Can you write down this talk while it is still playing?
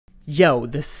Yo,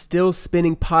 the Still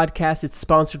Spinning podcast is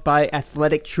sponsored by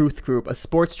Athletic Truth Group, a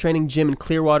sports training gym in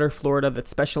Clearwater, Florida that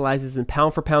specializes in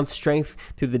pound-for-pound strength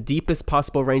through the deepest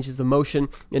possible ranges of motion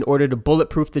in order to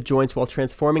bulletproof the joints while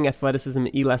transforming athleticism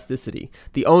and elasticity.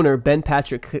 The owner, Ben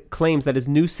Patrick, claims that his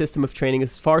new system of training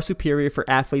is far superior for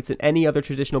athletes than any other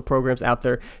traditional programs out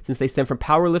there, since they stem from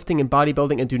powerlifting and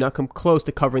bodybuilding and do not come close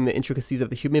to covering the intricacies of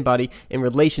the human body in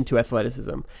relation to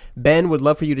athleticism. Ben would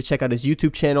love for you to check out his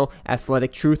YouTube channel,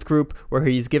 Athletic Truth Group, where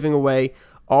he's giving away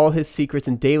all his secrets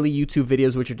in daily YouTube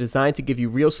videos, which are designed to give you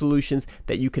real solutions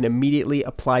that you can immediately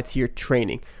apply to your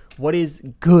training. What is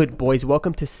good, boys?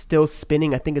 Welcome to Still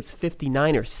Spinning. I think it's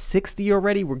 59 or 60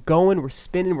 already. We're going, we're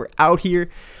spinning, we're out here.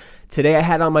 Today I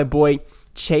had on my boy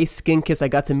Skinkis. I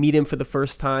got to meet him for the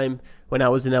first time when I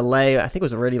was in LA. I think it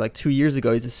was already like 2 years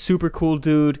ago. He's a super cool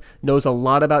dude, knows a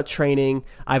lot about training.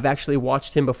 I've actually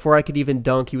watched him before I could even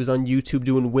dunk. He was on YouTube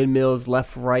doing windmills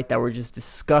left, right that were just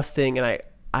disgusting, and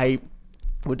I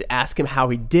would ask him how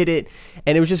he did it,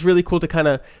 and it was just really cool to kind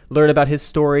of learn about his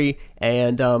story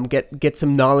and get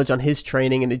some knowledge on his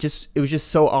training, and it was just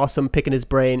so awesome picking his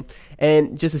brain,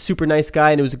 and just a super nice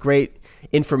guy, and it was great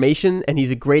information, and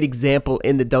he's a great example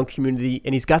in the dunk community,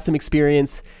 and he's got some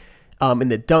experience in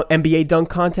the NBA dunk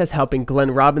contest, helping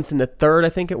Glenn Robinson the third, I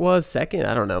think it was, second,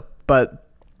 I don't know, but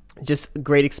just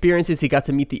great experiences. He got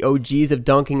to meet the OGs of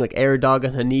dunking like Air Dog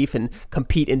and Hanif and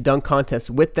compete in dunk contests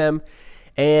with them,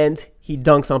 and he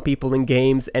dunks on people in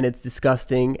games, and it's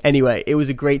disgusting. Anyway, it was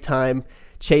a great time.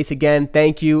 Chase, again,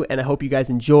 thank you, and I hope you guys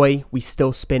enjoy. We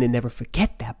still spin, and never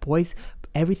forget that, boys.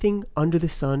 Everything under the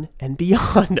sun and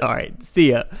beyond. All right,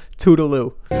 see ya.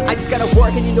 Toodaloo. I just gotta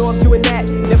work, and you know I'm doing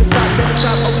that. Never stop,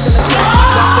 always on the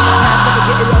track. Not in the path, never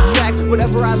getting off track.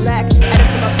 Whatever I lack, add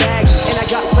it to my bag. And I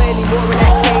got plenty more where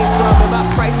that came from. But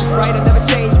my price is right, I never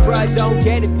change, bruh. Don't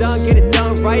get it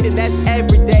done right. And that's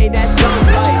every day, that's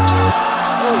young life.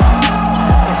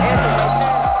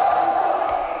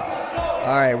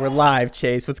 All right, we're live,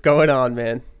 Chase. What's going on,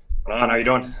 man? How you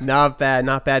doing? Not bad,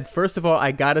 not bad. First of all,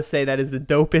 I gotta say that is the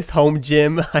dopest home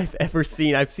gym I've ever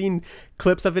seen. I've seen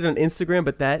clips of it on Instagram,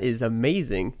 but that is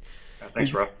amazing. Yeah,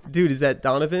 thanks, bro. Dude, is that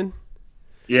Donovan?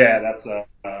 Yeah, that's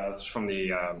from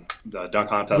the dunk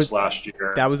contest last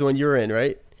year. That was the one you were in,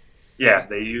 right? Yeah,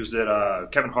 they used it.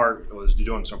 Kevin Hart was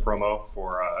doing some promo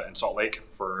for in Salt Lake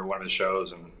for one of his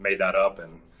shows and made that up,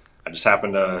 and I just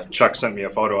happened to, Chuck sent me a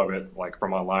photo of it, like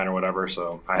from online or whatever,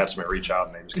 so I had somebody reach out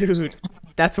and they just Dude,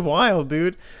 that's wild,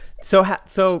 dude. So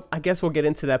I guess we'll get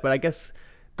into that, but I guess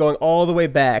going all the way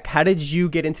back, how did you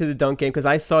get into the dunk game? Because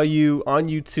I saw you on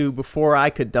YouTube before I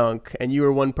could dunk, and you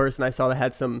were one person I saw that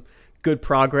had some good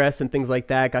progress and things like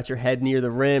that, got your head near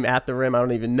the rim, at the rim, I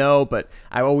don't even know, but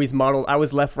I always modeled, I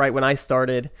was left, right when I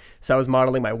started, so I was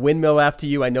modeling my windmill after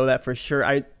you, I know that for sure.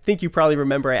 I think you probably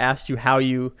remember I asked you how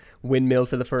you windmilled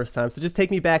for the first time, so just take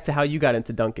me back to how you got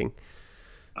into dunking.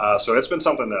 So it's been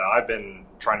something that I've been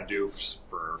trying to do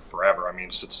for forever. I mean,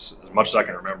 it's as much as I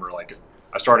can remember. Like,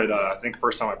 I started, I think the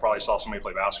first time I probably saw somebody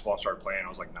play basketball, I started playing, I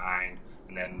was like 9,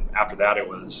 and then after that it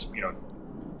was, you know,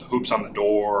 the hoops on the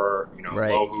door, you know, right.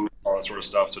 Low hoops, all that sort of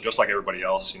stuff. So just like everybody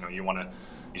else, you know, you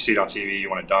see it on TV, you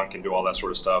want to dunk and do all that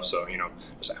sort of stuff. So, you know,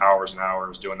 just hours and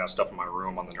hours doing that stuff in my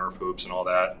room on the Nerf hoops and all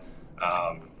that.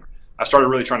 I started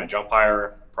really trying to jump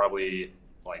higher probably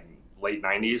like late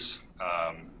 90s.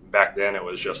 Back then it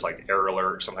was just like Air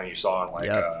Alert, something you saw in like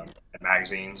in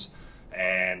magazines.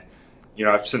 And, you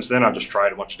know, since then I've just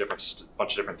tried a bunch of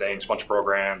different things, a bunch of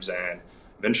programs, and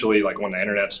eventually, like when the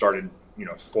internet started, you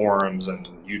know, forums and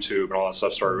YouTube and all that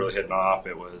stuff started really hitting off,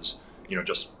 it was, you know,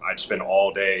 just I'd spend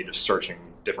all day just searching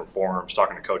different forums,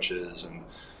 talking to coaches, and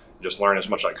just learn as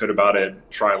much as I could about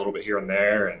it, try a little bit here and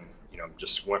there, and, you know,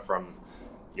 just went from,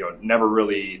 you know, never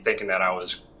really thinking that I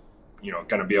was, you know,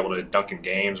 going to be able to dunk in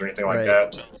games or anything like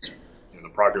that. You know, the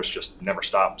progress just never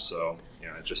stopped. So, you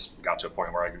know, it just got to a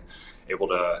point where I could able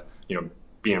to, you know,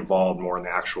 be involved more in the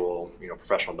actual, you know,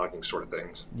 professional dunking sort of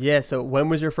things. Yeah. So when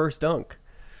was your first dunk?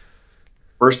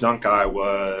 First dunk it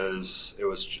was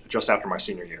just after my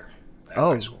senior year.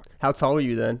 Oh, how tall were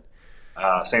you then?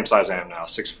 Same size I am now,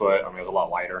 6 foot. I mean, it was a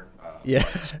lot lighter. Yeah.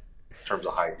 In terms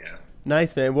of height, yeah.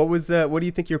 Nice, man. What do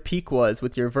you think your peak was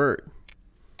with your vert?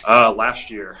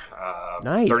 Last year,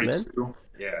 nice, 32. Man.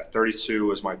 Yeah, 32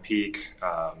 was my peak.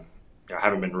 I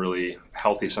haven't been really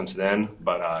healthy since then,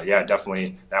 but yeah,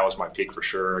 definitely that was my peak for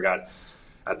sure.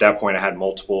 At that point, I had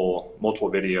multiple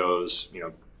videos, you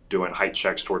know, doing height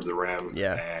checks towards the rim.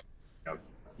 Yeah. And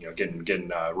you know, getting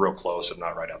real close, if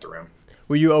not right at the rim.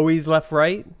 Were you always left,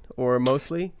 right, or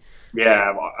mostly?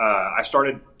 Yeah, I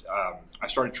started I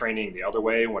started training the other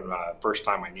way when first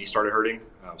time my knee started hurting.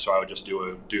 So I would just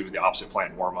do the opposite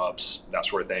plant warm ups, that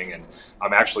sort of thing. And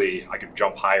I could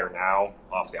jump higher now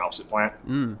off the opposite plant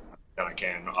than I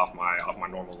can off my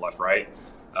normal left right.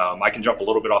 I can jump a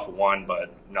little bit off of one,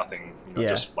 but nothing,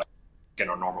 just like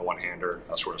getting a normal one hander,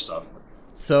 that sort of stuff.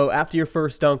 So after your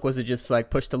first dunk, was it just like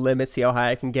push the limit, see how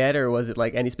high I can get, or was it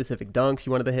like any specific dunks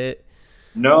you wanted to hit?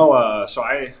 No, so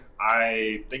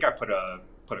I think I put a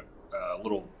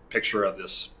little picture of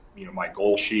this, my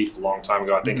goal sheet a long time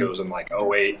ago. I think it was in like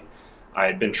 '08. I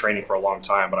had been training for a long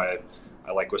time, but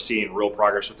I like was seeing real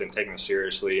progress with them, taking it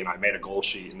seriously, and I made a goal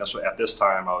sheet. And at this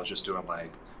time I was just doing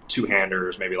like two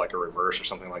handers, maybe like a reverse or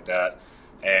something like that.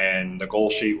 And the goal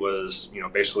sheet was,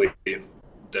 basically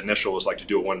the initial was like to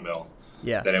do a windmill.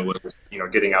 Yeah. Then it was,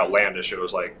 getting outlandish. It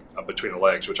was like between the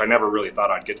legs, which I never really thought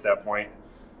I'd get to that point.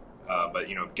 But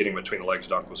getting between the legs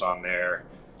dunk was on there.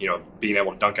 Being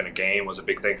able to dunk in a game was a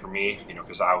big thing for me.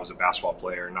 Because I was a basketball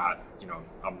player, not,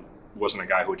 I wasn't a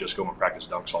guy who would just go and practice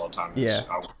dunks all the time. Yeah.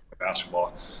 I was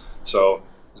basketball. So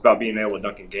it's about being able to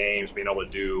dunk in games, being able to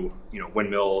do,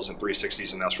 windmills and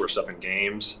 360s and that sort of stuff in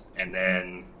games. And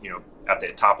then, at the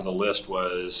top of the list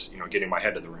was, getting my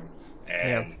head to the rim.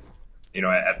 And,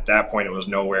 at that point it was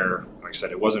nowhere, like I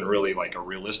said, it wasn't really like a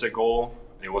realistic goal.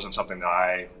 It wasn't something that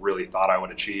I really thought I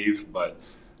would achieve, but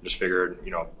just figured,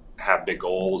 have big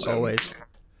goals. Always.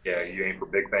 And, you aim for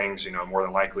big things, more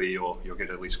than likely you'll get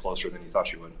at least closer than you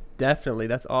thought you would. Definitely.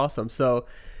 That's awesome. So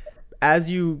as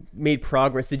you made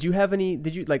progress, did you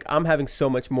like, I'm having so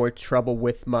much more trouble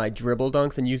with my dribble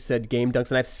dunks, and you said game dunks,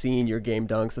 and I've seen your game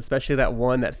dunks, especially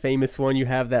that famous one you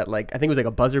have that, like, I think it was like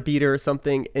a buzzer beater or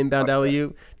something, inbound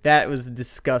alley-oop. That was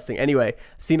disgusting. Anyway,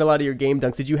 I've seen a lot of your game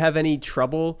dunks. Did you have any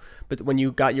trouble when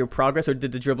you got your progress, or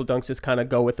did the dribble dunks just kind of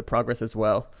go with the progress as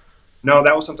well? No,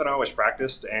 that was something I always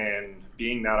practiced, and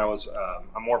being that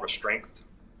I'm more of a strength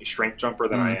jumper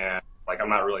than I am. Like, I'm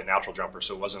not really a natural jumper,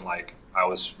 so it wasn't like I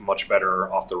was much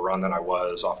better off the run than I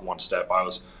was off one step. I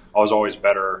was always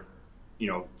better,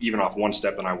 even off one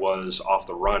step than I was off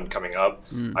the run coming up.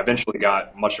 I eventually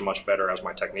got much better as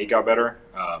my technique got better.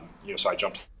 So I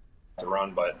jumped the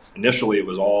run, but initially it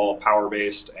was all power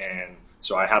based, and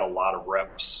so I had a lot of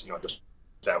reps, just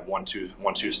that one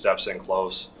two steps in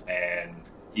close, and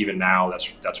even now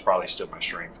that's probably still my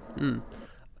strength.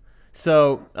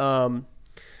 So,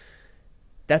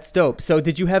 that's dope. So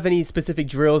did you have any specific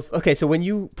drills? Okay, so when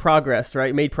you progressed,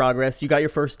 right, made progress, you got your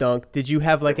first dunk, did you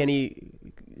have like any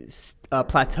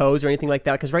plateaus or anything like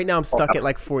that? Because right now I'm stuck at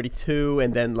like 42,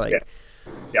 and then like...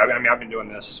 Yeah, I mean, I've been doing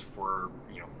this for,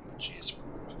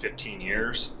 15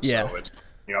 years. Yeah. So it's,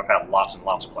 I've had lots and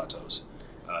lots of plateaus.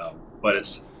 But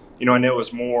it's, and it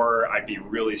was more, I'd be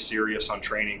really serious on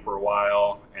training for a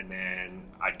while, and then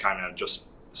I'd kind of just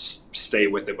stay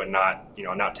with it, but not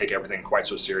take everything quite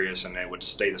so serious, and it would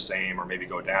stay the same or maybe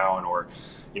go down, or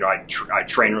I'd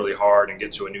train really hard and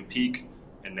get to a new peak,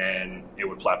 and then it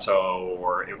would plateau,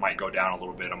 or it might go down a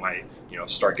little bit. I might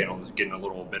start getting a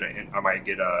little bit I might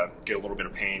get a little bit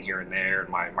of pain here and there, and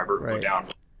my hurt would go down,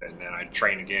 and then I'd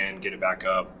train again, get it back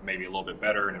up, maybe a little bit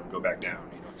better, and it would go back down.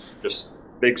 Just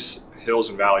big hills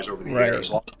and valleys over the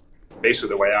years. Basically,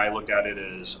 the way I looked at it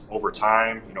is over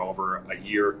time, over a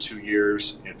year, 2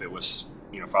 years, if it was,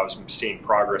 if I was seeing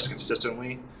progress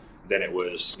consistently, then it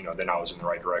was, then I was in the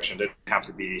right direction. It didn't have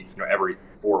to be, every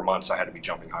 4 months I had to be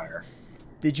jumping higher.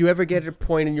 Did you ever get at a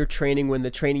point in your training when the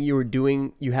training you were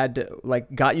doing, you had to,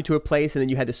 like, got you to a place and then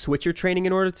you had to switch your training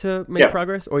in order to make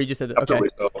progress? Or you just had to, absolutely.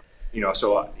 Okay.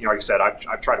 Like I said,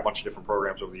 I've tried a bunch of different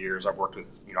programs over the years. I've worked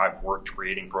with, I've worked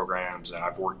creating programs, and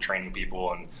I've worked training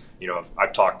people, and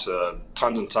I've talked to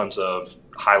tons and tons of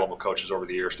high-level coaches over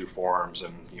the years through forums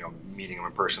and, meeting them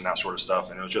in person, that sort of stuff.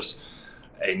 And it was just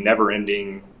a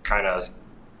never-ending kind of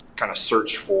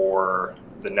search for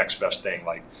the next best thing.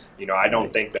 Like, I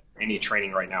don't think that any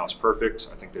training right now is perfect.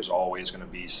 I think there's always going to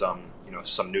be some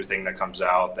new thing that comes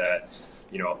out that,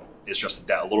 is just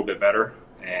that a little bit better.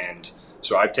 And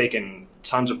so I've taken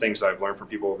tons of things that I've learned from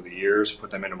people over the years,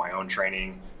 put them into my own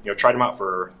training, tried them out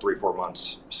for 3-4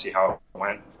 months, see how it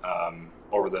went.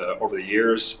 Over the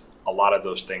years, a lot of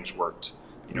those things worked.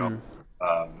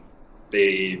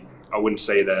 I wouldn't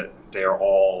say that they're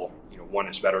all, one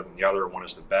is better than the other, one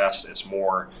is the best. It's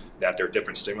more that they're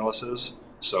different stimuluses.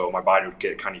 So my body would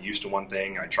get kind of used to one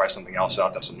thing. I'd try something else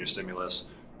out that's a new stimulus,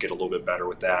 get a little bit better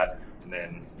with that, and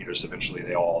then just eventually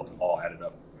they all added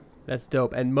up. That's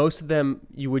dope. And most of them,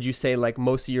 would you say like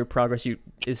most of your progress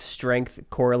is strength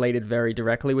correlated very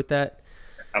directly with that?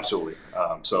 Absolutely.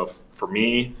 So for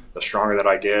me, the stronger that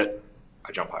I get,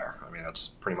 I jump higher. I mean, that's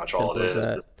pretty much all it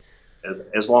is.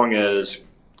 As long as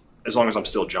as long as I'm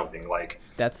still jumping. Like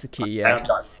That's the key. I Yeah.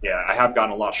 have I have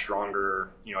gotten a lot stronger,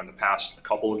 in the past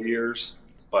couple of years.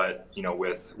 But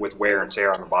with wear and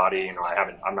tear on the body,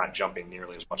 I'm not jumping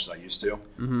nearly as much as I used to.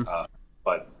 Hmm.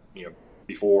 But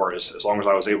before, as long as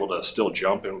I was able to still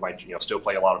jump and still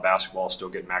play a lot of basketball, still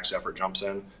get max effort jumps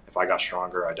in. If I got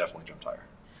stronger, I definitely jumped higher.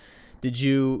 Did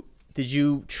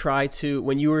you try to,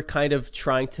 when you were kind of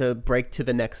trying to break to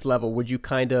the next level, would you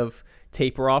kind of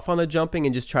taper off on the jumping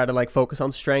and just try to like focus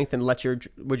on strength and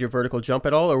would your vertical jump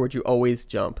at all, or would you always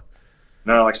jump?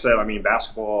 No, like I said, I mean,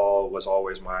 basketball was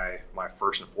always my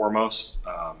first and foremost.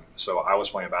 So I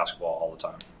was playing basketball all the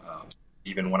time.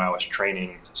 Even when I was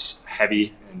training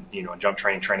heavy and, jump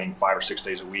training 5 or 6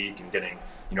 days a week and getting,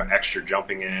 extra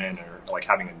jumping in, or like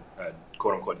having a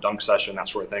quote unquote dunk session, that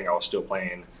sort of thing, I was still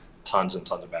playing tons and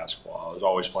tons of basketball. I was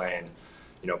always playing,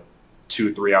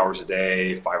 2, 3 hours a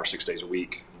day, 5 or 6 days a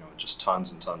week, just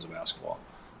tons and tons of basketball.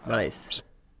 Nice.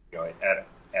 So,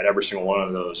 at every single one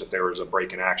of those, if there was a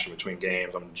break in action between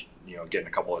games, I'm getting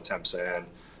a couple of attempts in.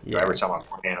 Yeah. Every time I'm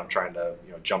playing, I'm trying to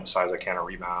jump as high as I can on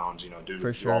rebounds. Do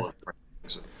For do all sure. the different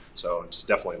things. So it's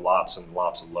definitely lots and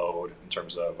lots of load in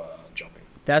terms of jumping.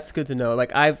 That's good to know.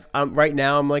 Like I'm right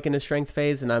now, I'm like in a strength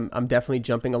phase, and I'm definitely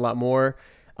jumping a lot more.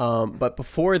 But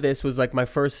before this was like my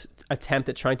first attempt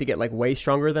at trying to get like way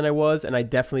stronger than I was, and I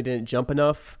definitely didn't jump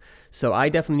enough. So I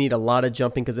definitely need a lot of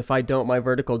jumping, because if I don't, my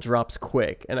vertical drops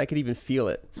quick, and I could even feel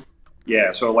it.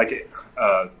 Yeah. So like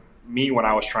me, when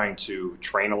I was trying to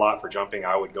train a lot for jumping,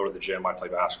 I would go to the gym. I'd play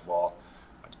basketball.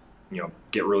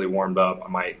 Get really warmed up. I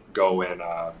might go and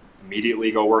immediately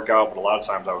go work out, but a lot of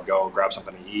times I would go grab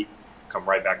something to eat, come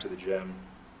right back to the gym,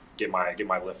 get my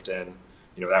lift in.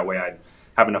 That way I'd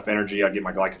have enough energy. I'd get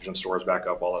my glycogen stores back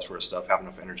up, all that sort of stuff. Have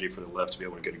enough energy for the lift to be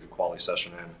able to get a good quality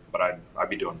session in. But I'd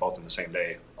be doing both in the same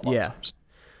day a lot of Yeah. times.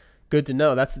 Good to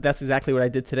know. That's exactly what I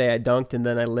did today. I dunked and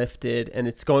then I lifted, and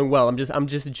it's going well. I'm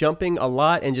just jumping a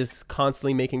lot and just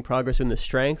constantly making progress in the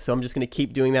strength. So I'm just gonna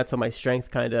keep doing that till my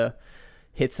strength kind of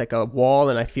hits like a wall,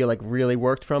 and I feel like really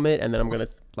worked from it. And then I'm gonna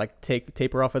like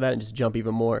taper off of that and just jump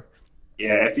even more.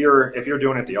 Yeah, if you're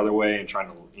doing it the other way and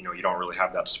trying to, you don't really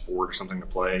have that sport or something to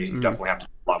play, you definitely have to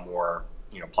do a lot more,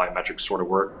 plyometrics sort of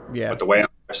work. Yeah. But the way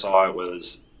I saw it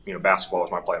was, basketball was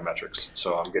my plyometrics.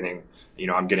 So I'm getting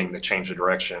the change of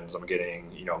directions. I'm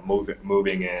getting,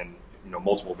 moving in,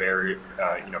 multiple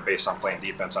based on playing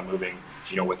defense. I'm moving,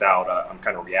 without, I'm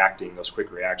kind of reacting, those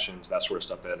quick reactions, that sort of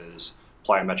stuff that is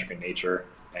plyometric in nature,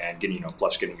 and getting,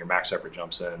 plus getting your max effort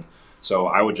jumps in. So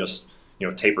I would just,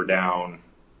 taper down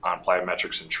on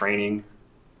plyometrics in training,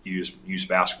 use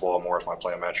basketball more as my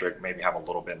plyometric, maybe have a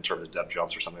little bit in terms of depth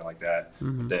jumps or something like that.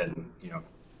 Mm-hmm. Then,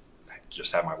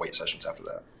 just have my weight sessions after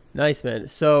that. Nice, man.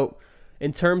 So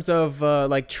in terms of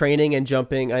like training and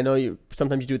jumping, I know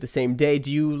sometimes you do it the same day.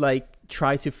 Do you like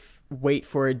try to wait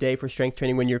for a day for strength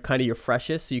training when you're kind of your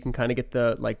freshest, so you can kind of get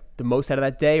the most out of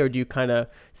that day, or do you kind of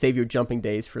save your jumping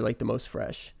days for like the most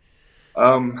fresh?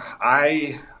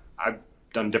 I've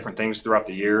done different things throughout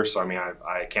the year, so I mean,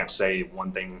 I can't say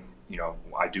one thing.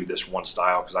 I do this one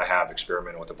style, because I have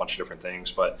experimented with a bunch of different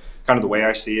things. But kind of the way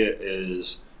I see it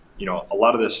is, a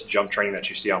lot of this jump training that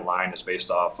you see online is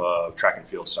based off of track and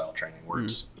field style training, where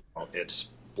it's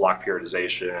block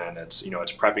periodization, it's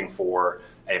prepping for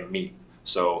a meet.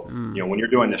 So when you're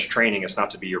doing this training, it's not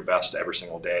to be your best every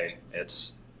single day.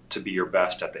 It's to be your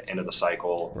best at the end of the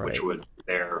cycle, Right. which would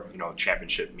their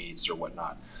championship meets or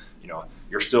whatnot.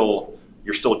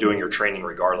 You're still doing your training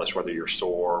regardless, whether you're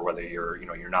sore, whether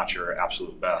you're not your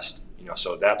absolute best.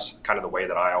 So that's kind of the way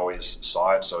that I always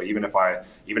saw it. So even if I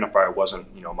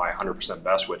wasn't my 100%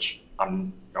 best, which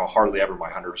I'm hardly ever my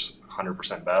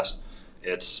 100% best,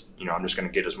 it's I'm just going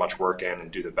to get as much work in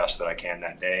and do the best that I can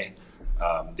that day.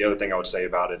 The other thing I would say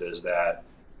about it is that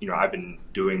I've been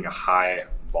doing a high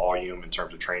volume in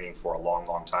terms of training for a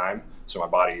long time, so my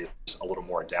body is a little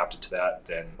more adapted to that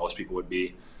than most people would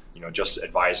be. Just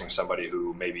advising somebody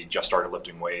who maybe just started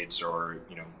lifting weights, or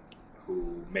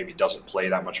who maybe doesn't play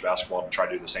that much basketball, to try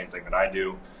to do the same thing that I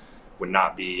do would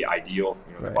not be ideal.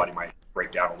 Right. The body might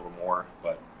break down a little more, but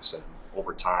like I said,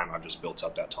 over time I've just built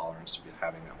up that tolerance to be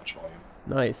having that much volume.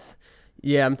 Nice.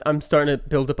 Yeah, I'm starting to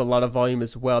build up a lot of volume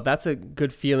as well. That's a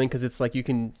good feeling, because it's like you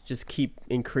can just keep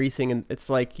increasing, and it's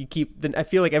like I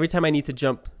feel like every time I need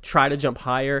to try to jump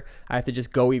higher, I have to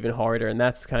just go even harder, and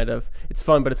that's it's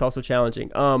fun, but it's also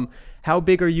challenging. How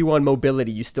big are you on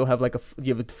mobility? You still have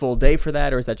you have a full day for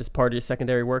that, or is that just part of your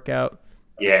secondary workout?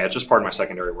 Yeah, it's just part of my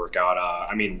secondary workout.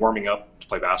 I mean, warming up to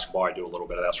play basketball, I do a little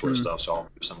bit of that sort of stuff. So I'll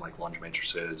do some like lunge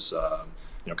matrices,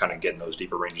 kind of getting those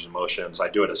deeper ranges of motions. I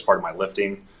do it as part of my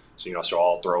lifting. So, so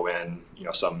I'll throw in,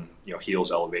 some,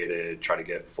 heels elevated, try to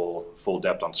get full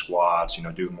depth on squats,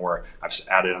 do more. I've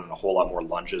added in a whole lot more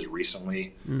lunges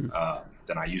recently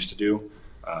than I used to do.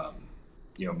 I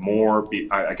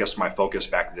guess my focus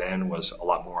back then was a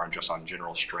lot more on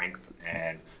general strength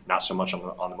and not so much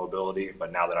on the mobility.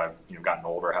 But now that I've, gotten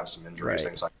older, have some injuries,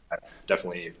 things like that,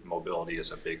 definitely mobility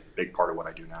is a big part of what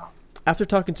I do now. After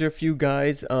talking to a few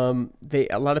guys,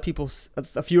 a lot of people,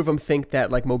 a few of them think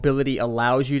that like mobility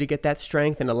allows you to get that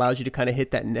strength and allows you to kind of hit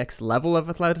that next level of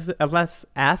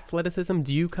athleticism.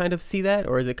 Do you kind of see that,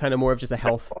 or is it kind of more of just a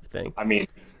health thing? I mean,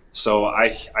 so I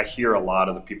hear a lot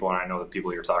of the people, and I know the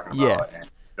people you're talking about, and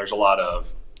there's a lot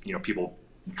of, people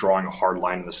drawing a hard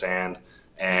line in the sand,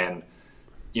 and,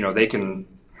 they can,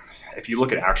 if you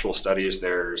look at actual studies,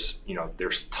 there's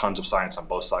tons of science on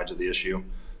both sides of the issue.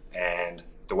 And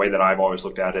the way that I've always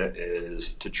looked at it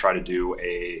is to try to do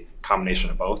a combination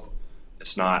of both.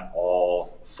 It's not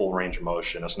all full range of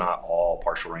motion. It's not all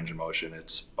partial range of motion.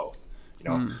 It's both,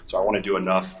 So I want to do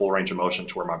enough full range of motion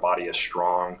to where my body is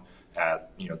strong at,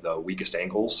 the weakest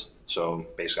angles. So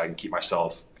basically I can keep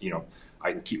myself,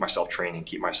 training,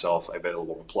 keep myself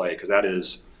available to play. Cause that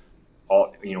is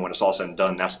all, when it's all said and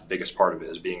done, that's the biggest part of it,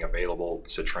 is being available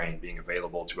to train, being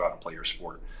available to go out and play your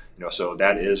sport. So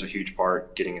that is a huge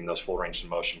part, getting in those full range of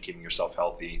motion, keeping yourself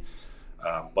healthy.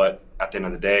 But at the end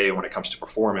of the day, when it comes to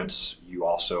performance, you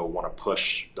also want to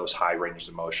push those high ranges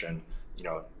of motion,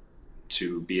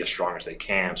 to be as strong as they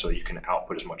can so you can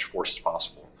output as much force as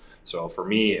possible. So for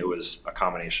me, it was a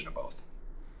combination of both.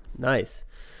 Nice.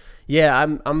 Yeah,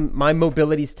 my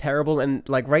mobility's terrible, and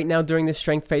like right now during this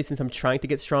strength phase, since I'm trying to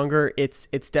get stronger, it's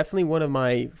definitely one of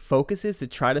my focuses to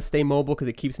try to stay mobile because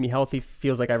it keeps me healthy,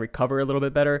 feels like I recover a little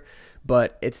bit better,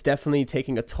 but it's definitely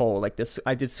taking a toll. Like this,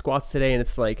 I did squats today, and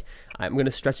it's like I'm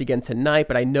gonna stretch again tonight,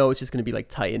 but I know it's just gonna be like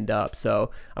tightened up.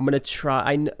 So I'm gonna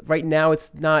try. Right now,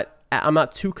 I'm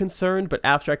not too concerned, but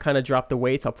after I kind of drop the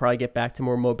weights, I'll probably get back to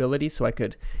more mobility so I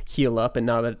could heal up and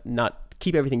not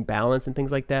keep everything balanced and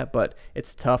things like that. But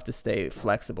it's tough to stay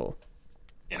flexible.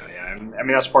 Yeah. I mean,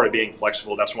 that's part of being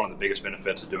flexible. That's one of the biggest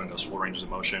benefits of doing those full ranges of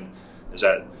motion, is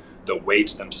that the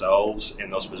weights themselves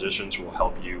in those positions will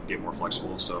help you get more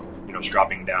flexible. So, just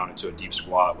dropping down into a deep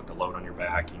squat with the load on your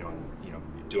back,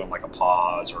 doing like a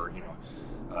pause, or,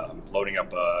 loading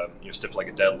up a stiff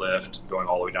leg deadlift, going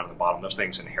all the way down to the bottom. Those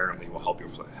things inherently will help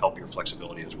your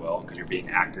flexibility as well, because you're being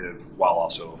active while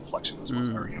also flexing those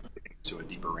muscles, to a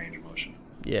deeper range of motion.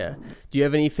 Yeah. Do you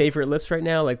have any favorite lifts right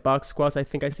now, like box squats? I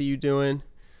think I see you doing.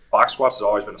 Box squats has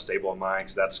always been a staple of mine,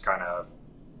 because that's kind of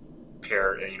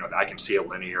paired. I can see a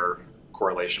linear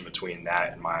correlation between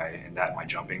that and my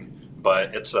jumping.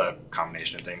 But it's a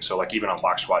combination of things. So like even on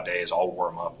box squat days, I'll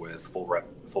warm up with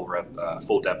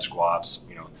full depth squats.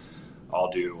 I'll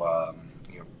do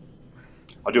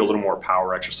I'll do a little more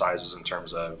power exercises in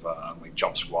terms of like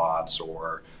jump squats,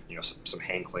 or some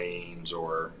hang cleans,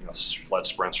 or sled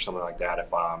sprints or something like that.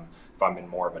 If I'm in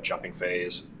more of a jumping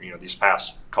phase, these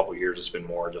past couple of years it's been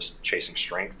more just chasing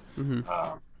strength.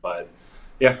 But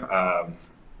yeah,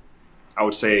 I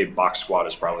would say box squat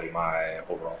is probably my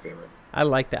overall favorite. I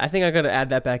like that. I think I got to add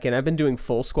that back in. I've been doing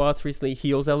full squats recently,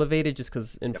 heels elevated, just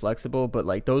because inflexible, but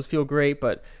like those feel great.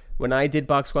 But when I did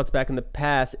box squats back in the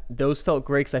past, those felt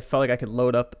great because I felt like I could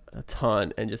load up a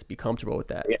ton and just be comfortable with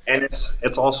that. Yeah, and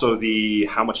it's also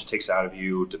how much it takes out of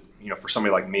you to, for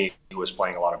somebody like me who was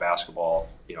playing a lot of basketball,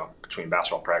 between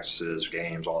basketball practices,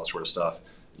 games, all that sort of stuff,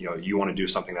 you want to do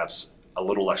something that's a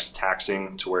little less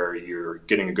taxing, to where you're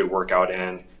getting a good workout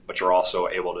in, but you're also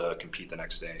able to compete the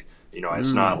next day.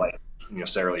 It's not like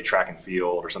necessarily track and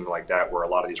field or something like that, where a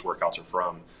lot of these workouts are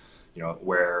from,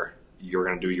 where you're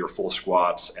going to do your full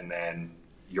squats and then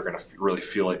you're going to really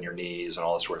feel it in your knees and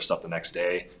all this sort of stuff the next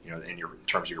day, in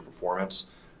terms of your performance.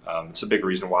 It's a big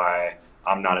reason why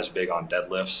I'm not as big on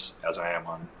deadlifts as I am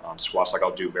on squats. Like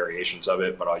I'll do variations of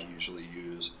it, but I'll usually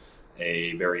use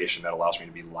a variation that allows me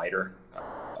to be lighter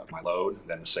my load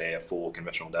than, say, a full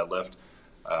conventional deadlift.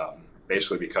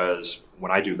 Basically because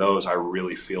when I do those, I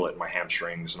really feel it in my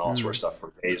hamstrings and all that sort of stuff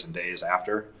for days and days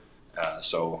after.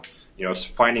 So, it's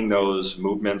finding those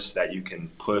movements that you can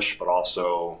push, but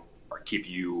also keep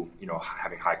you,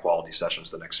 having high quality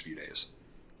sessions the next few days.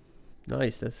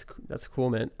 Nice. That's cool,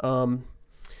 man.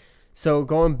 So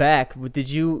going back,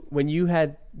 when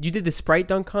you did the Sprite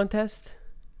dunk contest?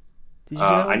 Did you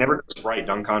I never did the Sprite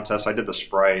dunk contest. I did the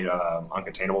Sprite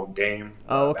uncontainable game.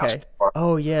 Oh, okay.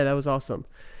 Oh yeah, that was awesome.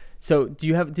 So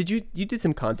you did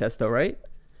some contests though, right?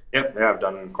 Yep, yeah, I've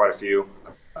done quite a few.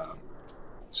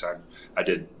 So I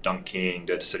did Dunk King,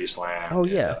 did City Slam. Oh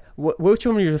yeah. Which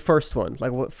one was your first one?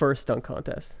 Like what first dunk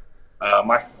contest?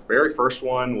 My very first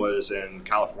one was in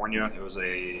California. It was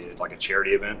a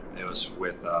charity event. It was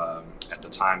with at the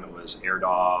time it was Air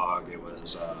Dog. It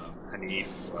was Hanif,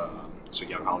 so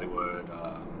Young Hollywood,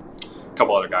 a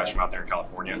couple other guys from out there in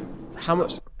California. How So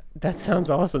much? That sounds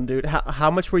awesome, dude.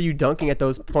 How much were you dunking at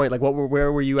those point? Like,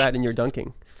 where were you at in your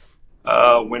dunking?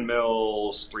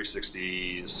 windmills,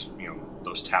 360s,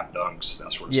 those tap dunks,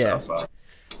 that sort of Yeah. stuff.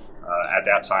 At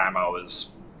that time, I was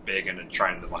big into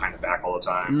trying to behind the back all the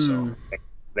time. So Mm. I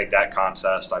think that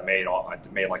contest, I made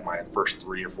like my first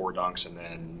 3 or 4 dunks and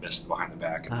then missed behind the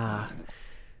back. Ah.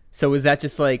 So was that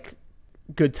just like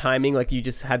good timing? Like you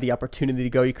just had the opportunity to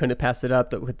go, you couldn't pass it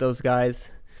up with those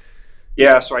guys?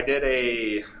 Yeah, so I did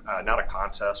not a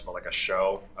contest, but like a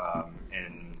show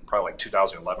in probably like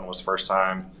 2011 was the first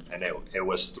time, and it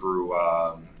was through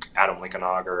Adam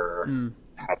Lincolnauger Mm.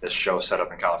 had this show set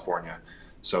up in California.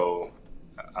 So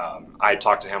I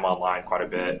talked to him online quite a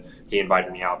bit. He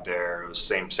invited me out there. It was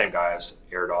same guys,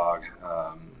 Air Dog,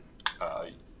 uh,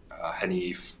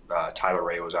 Hanif, Tyler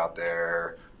Ray was out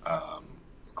there,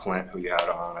 Clint, who you had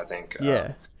on, I think.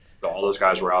 Yeah. So all those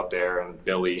guys were out there, and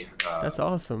Billy. That's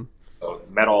awesome. So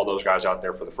met all those guys out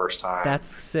there for the first time. That's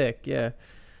sick. Yeah.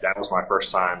 That was my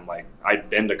first time. Like I'd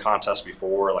been to contests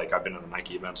before, like I've been to the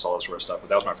Nike events, all this sort of stuff. But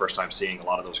that was my first time seeing a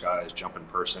lot of those guys jump in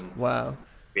person, Wow.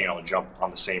 being able to jump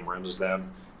on the same rims as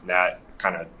them. And that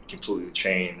kind of completely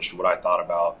changed what I thought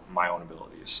about my own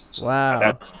abilities. So Wow.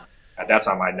 at that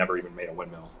time, I'd never even made a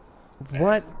windmill.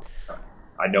 What? And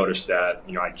I noticed that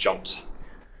I jumped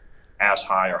as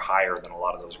high or higher than a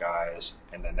lot of those guys,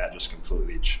 and then that just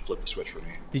completely flipped the switch for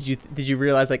me. Did you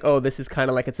realize like, oh, this is kind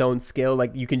of like its own skill?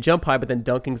 Like you can jump high, but then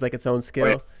dunking's like its own Right.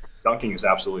 skill. Dunking is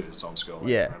absolutely its own skill. Like,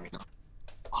 Yeah. I mean,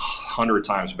 100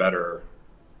 times better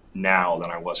now than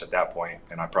I was at that point,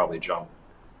 and I probably jumped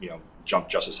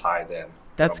just as high then.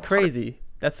 That's From 100. crazy.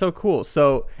 That's so cool.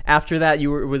 So after that,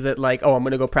 was it like, oh, I'm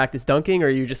gonna go practice dunking, or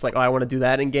you just like, oh, I want to do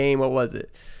that in game? What was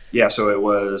it? Yeah, so it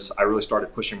was. I really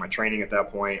started pushing my training at that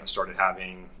point. I started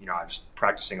having, I was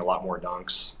practicing a lot more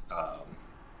dunks.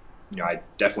 I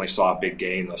definitely saw a big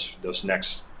gain those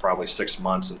next probably 6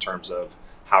 months in terms of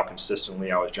how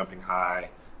consistently I was jumping high,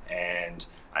 and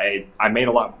I made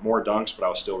a lot more dunks, but I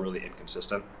was still really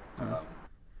inconsistent.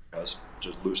 I was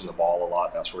just losing the ball a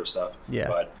lot, that sort of stuff. Yeah.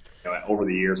 But over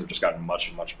the years, I've just gotten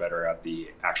much much better at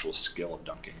the actual skill of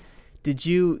dunking. Did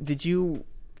you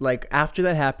like after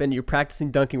that happened, you're practicing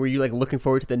dunking, were you like looking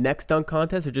forward to the next dunk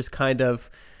contest or just kind of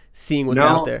seeing what's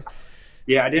out No, there?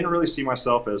 yeah, I didn't really see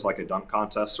myself as like a dunk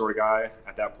contest sort of guy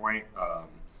at that point.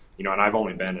 And I've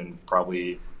only been in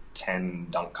probably 10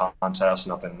 dunk contests,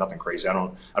 nothing crazy. I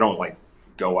don't like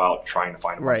go out trying to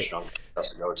find a bunch Right. of dunk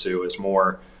contests to go to. It's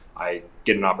more I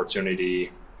get an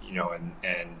opportunity,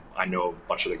 and I know a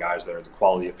bunch of the guys there, the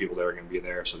quality of people that are going to be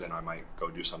there. So then I might go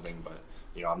do something, but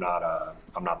I'm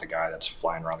not the guy that's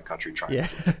flying around the country trying Yeah.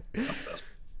 to do contests.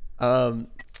 um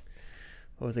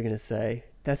what was I gonna say?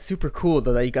 That's super cool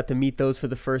though that you got to meet those for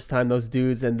the first time, those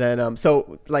dudes, and then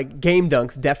so like game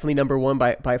dunks definitely number one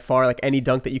by far. Like any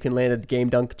dunk that you can land, a game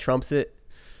dunk trumps it.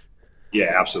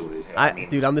 Yeah, absolutely. Yeah,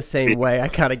 Dude, I'm the same way. I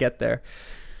gotta get there.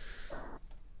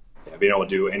 yeah, being able to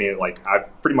do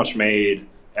I've pretty much made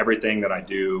everything that I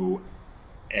do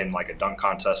in like a dunk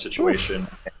contest situation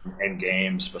in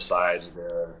games besides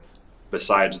the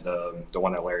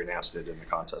one that Larry Nance did in the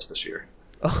contest this year.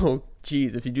 Oh,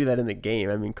 geez, if you do that in the game,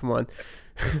 I mean, come on.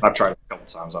 I've tried it a couple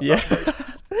times. I'm Yeah. not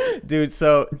afraid. Dude,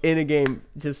 so in a game,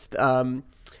 just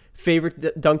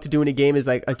favorite dunk to do in a game is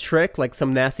like a trick, like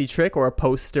some nasty trick, or a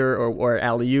poster, or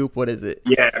alley-oop. What is it?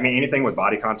 Yeah, I mean anything with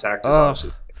body contact is Oh,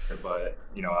 obviously, but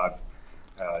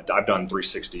I've done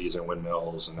 360s and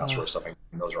windmills and that sort of stuff. And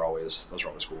those are always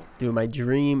cool. dude, my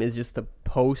dream is just to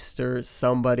poster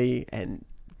somebody and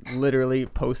literally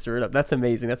poster it up. That's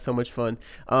amazing. That's so much fun.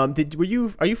 Are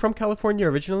you from California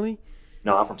originally?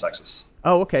 No, I'm from Texas.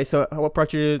 Oh, okay. So what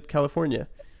brought you to California?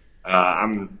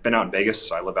 I'm been out in Vegas.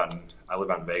 So I live out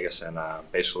in Vegas, and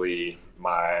basically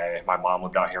my mom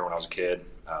lived out here when I was a kid.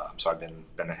 So I've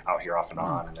been out here off and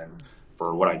on, and then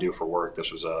for what I do for work,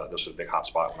 this was a big hot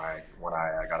spot when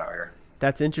I got out here.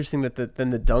 That's interesting that the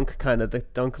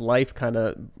dunk life kind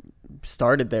of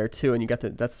started there too, and you got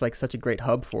that's like such a great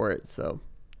hub for it. So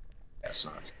Yeah,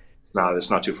 it's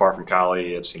not too far from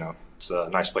Cali. It's a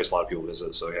nice place a lot of people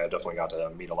visit. So yeah, I definitely got to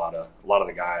meet a lot of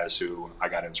the guys who I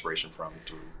got inspiration from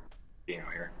through being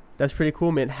out here. that's pretty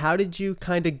cool, man. How did you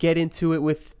kind of get into it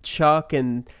with Chuck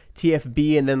and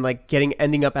TFB, and then like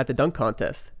ending up at the dunk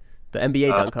contest, the NBA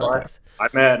dunk So contest?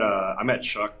 I met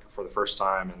Chuck for the first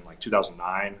time in like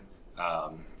 2009.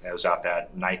 It was at the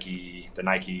Nike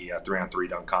 3-on-3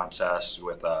 dunk contest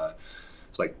with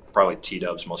it's like probably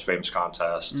T-Dub's most famous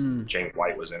contest. James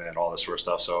White was in it, all this sort of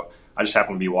stuff. So I just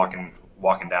happened to be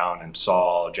walking down and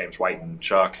saw James White and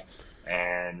Chuck,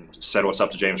 and said what's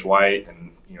up to James White,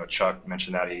 and Chuck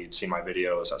mentioned that he'd seen my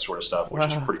videos, that sort of stuff, which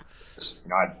is pretty.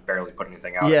 I barely put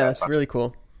anything out. Yeah, it's really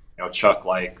cool. Chuck,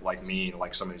 like me and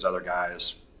like some of these other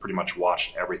guys, pretty much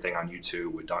watched everything on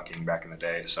YouTube with dunking back in the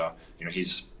day. So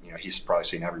he's probably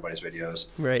seen everybody's videos.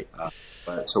 Right.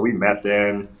 But so we met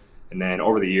then, and then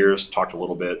over the years talked a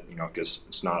little bit. Because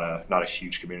it's not a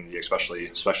huge community,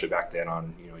 especially back then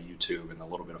on YouTube and a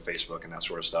little bit of Facebook and that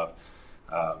sort of stuff.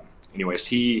 Anyways,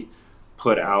 he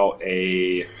put out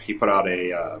a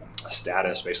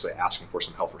status basically asking for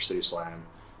some help for City Slam.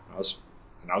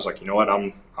 And I was like, you know what,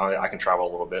 I can travel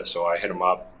a little bit. So I hit him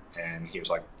up, and he was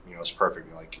like, it's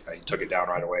perfect. Like, he took it down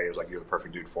right away. He was like, you're the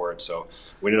perfect dude for it. So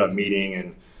we ended up meeting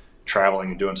and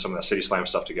traveling and doing some of the City Slam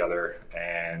stuff together,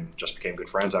 and just became good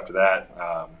friends after that.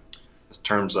 In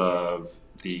terms of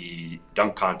the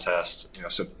dunk contest,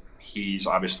 so he's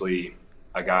obviously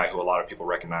a guy who a lot of people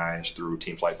recognize through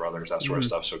Team Flight Brothers, that sort of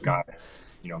stuff. So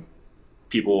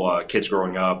people, kids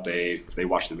growing up, they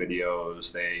watch the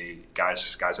videos.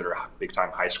 Guys that are big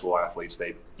time high school athletes,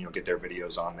 they get their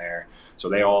videos on there. So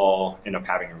they all end up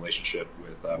having a relationship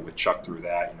with Chuck through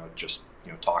that.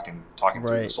 Talking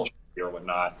through the social media or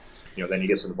whatnot. Then he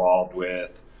gets involved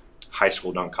with high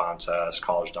school dunk contests,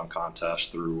 college dunk contests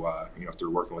through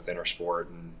working with Intersport,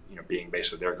 and being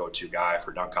basically their go-to guy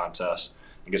for dunk contests.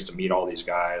 He gets to meet all these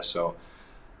guys. So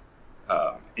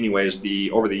anyways,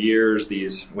 over the years,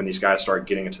 when these guys started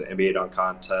getting into the NBA dunk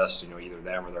contests, either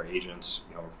them or their agents,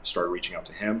 started reaching out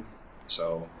to him.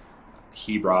 So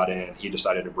he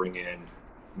decided to bring in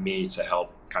me to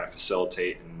help kind of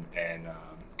facilitate and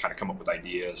kind of come up with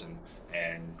ideas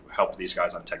and help these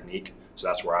guys on technique. So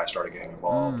that's where I started getting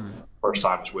involved. First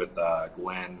time was with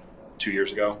Glenn 2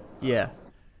 years ago. Yeah.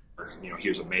 He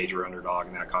was a major underdog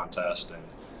in that contest, and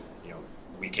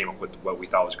we came up with what we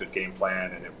thought was a good game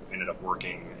plan, and it ended up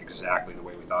working exactly the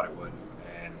way we thought it would.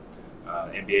 And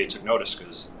NBA took notice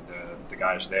because the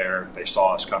guys there, they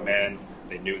saw us come in,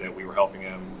 they knew that we were helping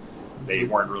them. They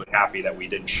weren't really happy that we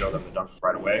didn't show them the dunks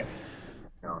right away,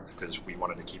 because we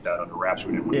wanted to keep that under wraps.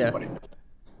 We didn't want anybody.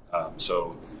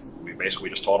 So we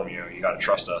basically just told them, you got to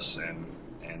trust us.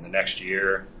 And the next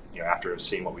year, after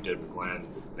seeing what we did with Glenn,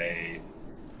 they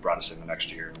brought us in the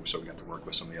next year, and so we got to work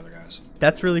with some of the other guys.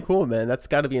 That's really cool, man. That's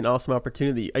got to be an awesome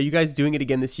opportunity. Are you guys doing it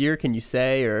again this year? Can you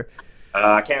say, or?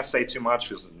 I can't say too much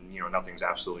because nothing's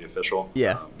absolutely official.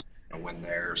 Yeah. When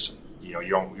there's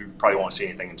you probably won't see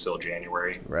anything until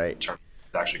January. Right. In terms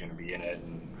of who's actually going to be in it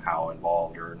and how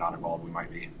involved or not involved we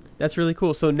might be. That's really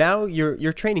cool. So now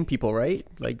you're training people, right?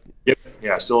 Like. Yep.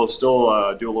 Yeah. Still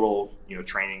do a little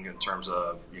training in terms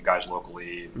of you guys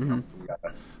locally. We got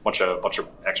a bunch of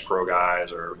ex-pro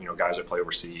guys or guys that play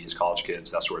overseas, college kids,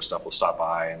 that sort of stuff. Will stop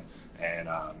by and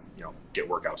get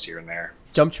workouts here and there.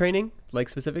 Jump training, like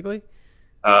specifically?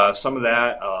 Some of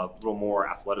that, a little more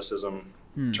athleticism,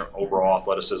 overall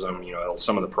athleticism.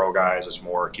 Some of the pro guys, it's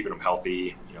more keeping them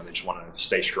healthy. They just want to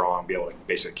stay strong, be able to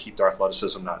basically keep their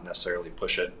athleticism, not necessarily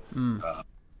push it.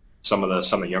 Some of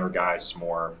the younger guys, it's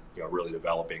more really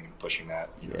developing and pushing that.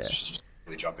 It's just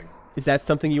really jumping. Is that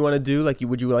something you want to do? Like,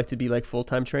 would you like to be like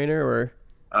full-time trainer, or?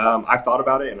 I've thought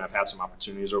about it, and I've had some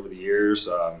opportunities over the years.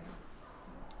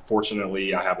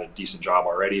 Fortunately, I have a decent job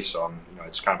already, so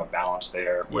it's kind of a balance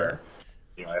there. Where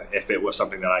if it was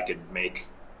something that I could make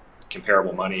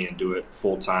comparable money and do it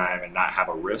full-time and not have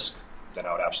a risk, then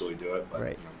I would absolutely do it.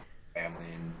 But family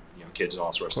and kids and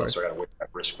all sorts of stuff, so I got to weigh that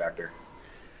risk factor.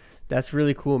 That's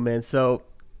really cool, man. So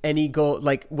any goal,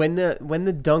 like when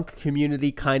the dunk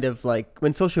community kind of like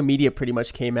when social media pretty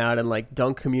much came out and like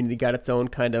dunk community got its own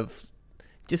kind of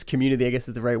just community, I guess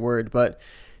is the right word, but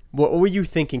what were you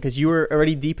thinking? Because you were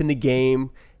already deep in the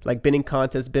game, like been in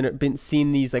contests, been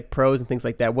seeing these like pros and things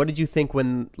like that. What did you think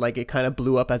when like it kind of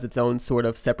blew up as its own sort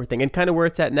of separate thing, and kind of where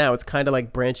it's at now? It's kind of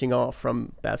like branching off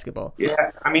from basketball.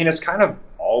 Yeah, I mean, it's kind of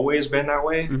always been that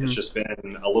way. It's just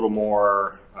been a little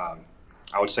more.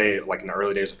 I would say, like in the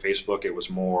early days of Facebook, it was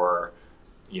more.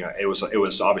 It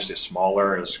was obviously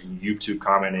smaller. It was YouTube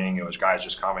commenting. It was guys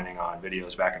just commenting on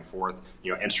videos back and forth.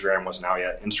 Instagram wasn't out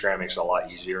yet. Instagram makes it a lot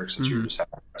easier since you just have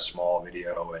a small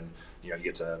video and you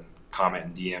get to comment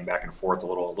and DM back and forth a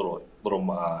little.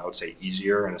 I would say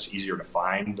easier, and it's easier to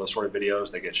find those sort of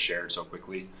videos. They get shared so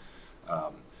quickly.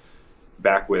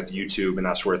 Back with YouTube and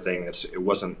that sort of thing, it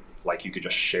wasn't like you could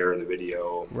just share the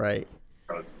video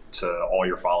to all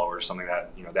your followers, something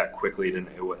that that quickly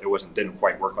didn't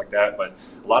quite work like that. But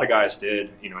a lot of guys did,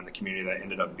 in the community that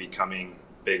ended up becoming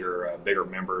bigger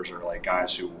members, or like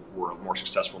guys who were more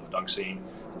successful in the dunk scene,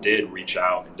 did reach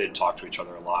out and did talk to each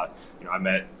other a lot. I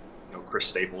met Chris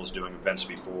Staples doing events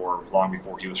before, long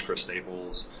before he was Chris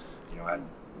Staples. I had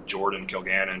Jordan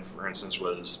Kilgannon, for instance,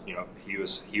 was he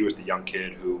was the young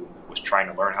kid who was trying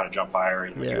to learn how to jump higher.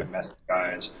 He would mess with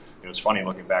guys. It's funny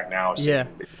looking back now, seeing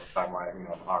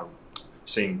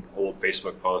seeing old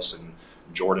Facebook posts, and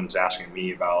Jordan's asking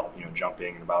me about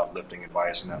jumping and about lifting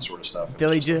advice and that sort of stuff. And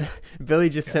Billy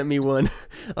just sent me one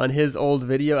on his old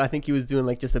video. I think he was doing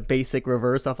like just a basic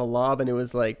reverse off a lob, and it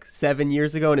was like 7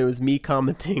 years ago, and it was me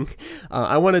commenting,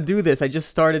 "I want to do this. I just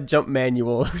started jump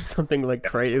manual," or something like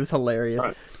crazy. It was hilarious.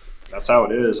 Right. That's how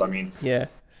it is. I mean,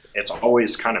 it's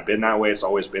always kind of been that way. It's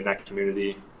always been that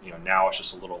community. Now it's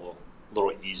just a little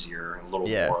easier and a little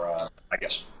more, I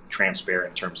guess,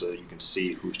 transparent in terms of you can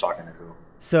see who's talking to who.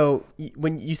 So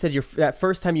when you said that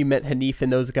first time you met Hanif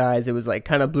and those guys, it was like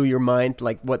kind of blew your mind,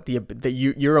 like what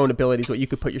your own abilities, what you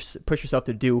could push yourself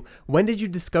to do. When did you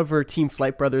discover Team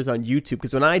Flight Brothers on YouTube?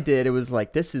 Because when I did, it was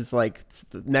like, this is like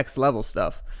the next level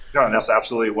stuff. No, and that's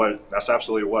absolutely what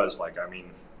it was. Like, I mean,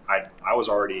 I was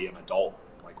already an adult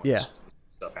like when this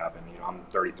stuff happened. I'm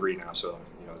 33 now, so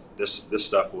this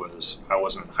stuff was, I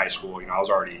wasn't in high school. I was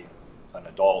already an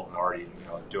adult and already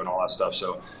doing all that stuff.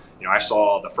 So I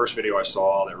saw the first video I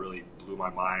saw that really blew my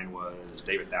mind was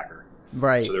David Thacker.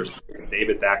 Right. So there's a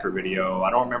David Thacker video. I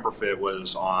don't remember if it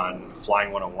was on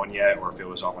Flying 101 yet, or if it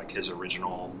was on like his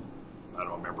original. I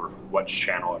don't remember what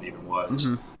channel it even was.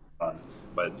 Mm-hmm.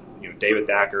 But David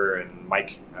Thacker and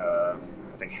Mike, I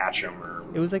think Hatcham, or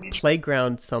it was like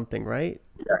Playground something, right?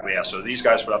 Exactly. Yeah. So these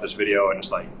guys put out this video, and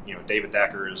it's like David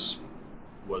Thacker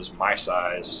was my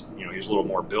size. He was a little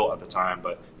more built at the time,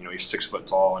 but he's 6 foot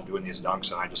tall and doing these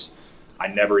dunks, and I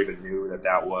never even knew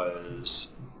that was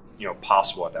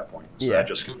possible at that point. So that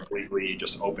just completely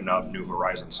just opened up new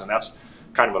horizons, and that's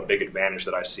kind of a big advantage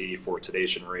that I see for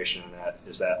today's generation. And that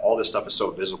is that all this stuff is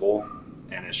so visible,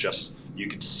 and it's just you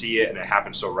can see it, and it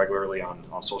happens so regularly on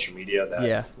social media that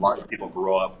a lot of people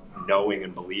grow up knowing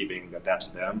and believing that that's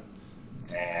them.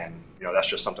 And that's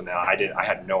just something that I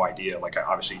had no idea. Like,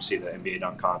 obviously you see the NBA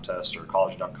dunk contest or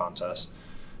college dunk contest,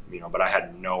 but I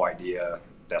had no idea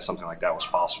that something like that was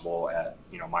possible at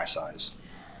my size.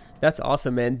 That's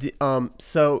awesome, man.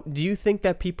 So do you think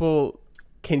that people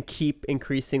can keep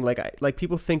increasing? Like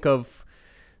people think of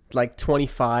like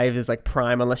 25 is like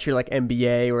prime, unless you're like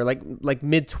NBA or like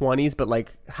mid 20s. But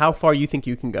like, how far you think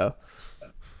you can go?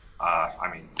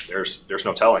 I mean, there's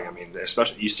no telling. I mean,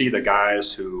 especially you see the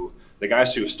guys who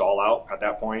stall out at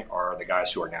that point are the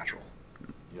guys who are natural.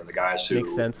 The guys who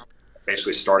makes sense.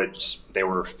 Basically started, they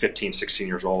were 15, 16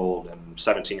 years old and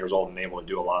 17 years old and able to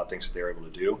do a lot of things that they're able to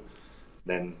do.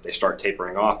 Then they start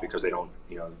tapering off because they don't,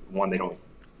 they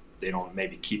don't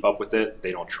maybe keep up with it.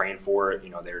 They don't train for it.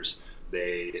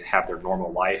 They have their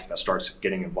normal life that starts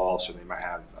getting involved. So they might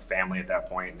have a family at that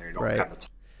point and they don't have the time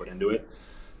to put into it.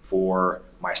 For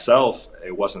myself,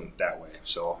 it wasn't that way.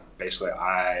 So basically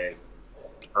I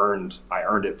earned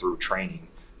it through training,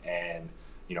 and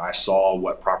I saw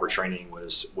what proper training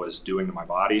was doing to my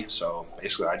body. So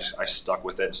basically I stuck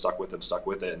with it,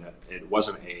 and it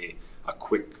wasn't a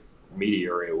quick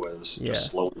meteor. It was just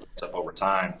slowly up over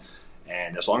time.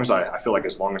 And as long as I feel like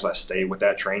as long as I stay with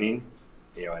that training,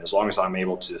 and as long as I'm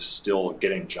able to still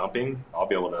get in jumping, I'll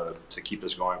be able to keep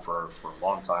this going for a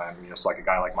long time. It's like a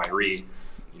guy like Myrie,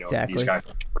 exactly.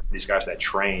 these guys that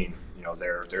train,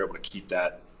 they're able to keep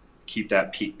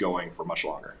that peak going for much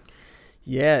longer.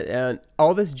 Yeah, and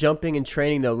all this jumping and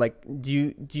training though, like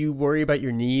do you worry about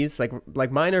your knees?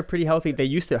 Like mine are pretty healthy. They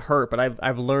used to hurt, but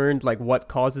I've learned like what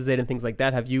causes it and things like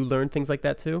that. Have you learned things like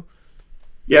that too?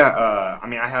 Yeah, I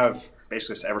mean, I have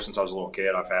basically ever since I was a little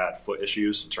kid, I've had foot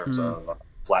issues in terms of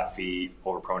flat feet,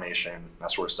 overpronation,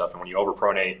 that sort of stuff. And when you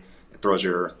overpronate, it throws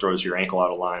your ankle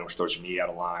out of line, which throws your knee out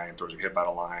of line, throws your hip out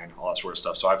of line, all that sort of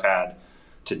stuff. So I've had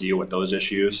to deal with those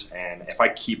issues, and if I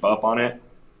keep up on it,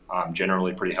 I'm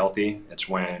generally pretty healthy. It's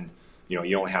when you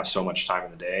only have so much time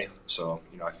in the day. So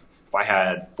if I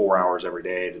had 4 hours every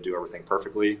day to do everything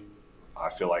perfectly, I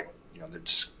feel like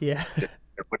there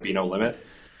would be no limit.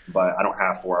 But I don't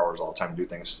have 4 hours all the time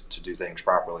to do things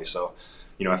properly. So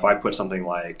if I put something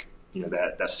like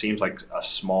that seems like a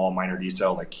small minor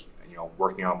detail, like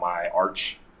working on my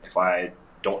arch, if I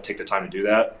don't take the time to do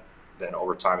that, then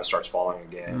over time it starts falling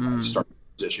again. I start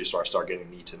issues, so I start getting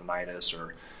knee tendonitis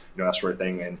or that sort of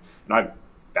thing. And I've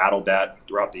battled that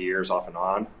throughout the years off and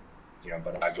on,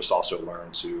 but I've just also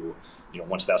learned to,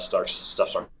 once that stuff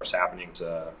starts happening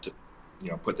to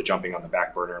put the jumping on the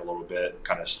back burner a little bit,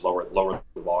 kind of lower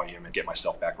the volume and get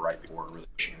myself back right before really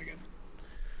pushing it again.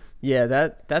 Yeah,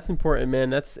 that's important,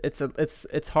 man.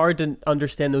 It's hard to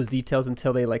understand those details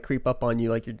until they like creep up on you,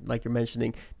 like you're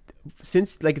mentioning.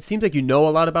 Since like it seems like you know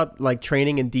a lot about like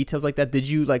training and details like that. Did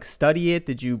you like study it?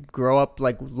 Did you grow up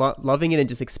like loving it and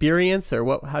just experience, or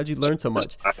what? How'd you learn so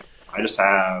much? I just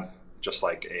have just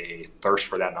like a thirst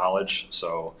for that knowledge.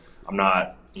 So I'm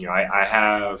not, I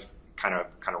have kind of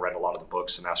read a lot of the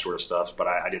books and that sort of stuff, but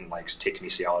I didn't like take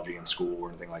kinesiology in school or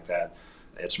anything like that.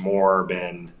 It's more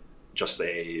been just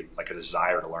a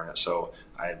desire to learn it. So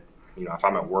if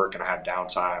I'm at work and I have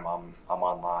downtime, I'm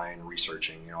online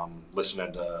researching. I'm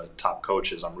listening to top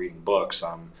coaches. I'm reading books.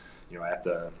 I'm at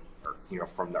the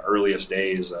from the earliest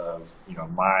days of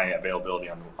my availability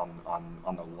on the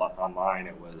online,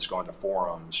 it was going to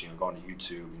forums, going to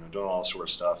YouTube, doing all this sort of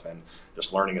stuff, and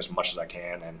just learning as much as I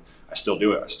can. And I still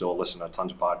do it. I still listen to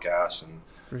tons of podcasts, and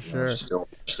For sure.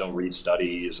 still read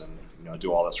studies, and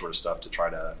do all that sort of stuff to try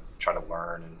to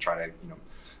learn and try to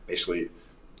basically.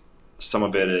 Some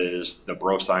of it is the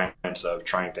bro science of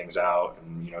trying things out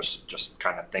and just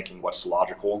kind of thinking what's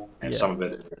logical, and Yeah. some of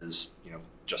it is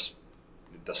just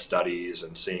the studies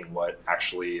and seeing what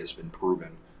actually has been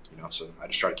proven. So I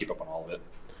just try to keep up on all of it.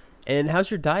 And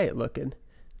how's your diet looking?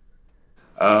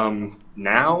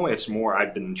 Now it's more.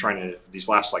 I've been trying to these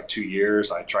last like 2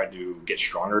 years. I tried to get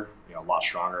stronger, a lot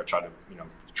stronger. I try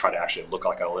to actually look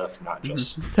like I lift, not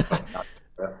just.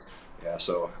 Not, yeah,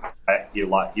 so I eat a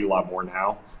lot more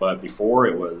now. But before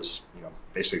it was,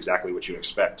 basically exactly what you'd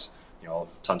expect.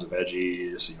 Tons of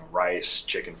veggies, rice,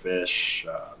 chicken, fish.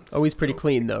 Always pretty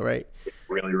clean though, right?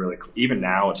 Really, really. Even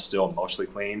now, it's still mostly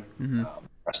clean.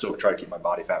 I still try to keep my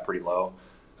body fat pretty low,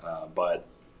 but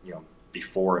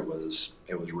before it was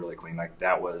really clean. Like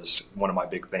that was one of my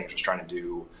big things, was trying to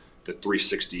do the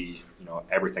 360,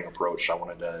 everything approach. I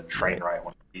wanted to train right,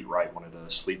 wanted to eat right, wanted to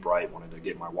sleep right, wanted to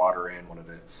get my water in, wanted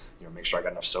to make sure I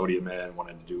got enough sodium in,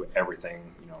 wanted to do everything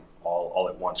all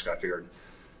at once. 'Cause I figured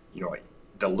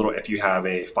if you have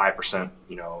a 5%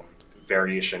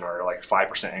 variation or like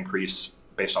 5% increase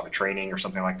based off of training or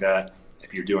something like that,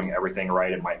 if you're doing everything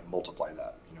right, it might multiply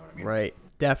that. You know what I mean? Right.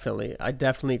 Definitely. I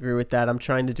definitely agree with that. I'm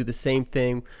trying to do the same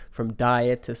thing from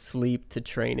diet to sleep to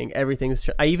training. Everything's.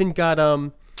 I even got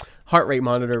heart rate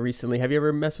monitor recently. Have you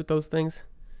ever messed with those things?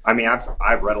 I mean,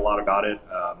 I've read a lot about it.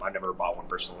 I've never bought one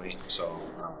personally, so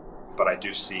but I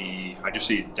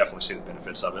definitely see the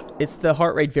benefits of it. It's the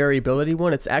heart rate variability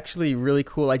one. It's actually really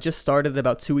cool. I just started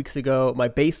about 2 weeks ago. My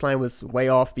baseline was way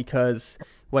off because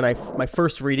when my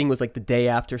first reading was like the day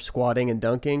after squatting and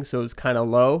dunking, so it was kind of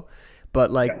low.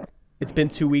 But like it's been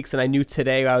 2 weeks, and I knew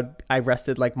today I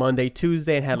rested like Monday,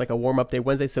 Tuesday, and had like a warm up day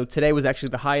Wednesday. So today was actually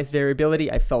the highest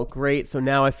variability. I felt great. So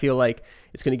now I feel like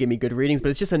it's going to give me good readings, but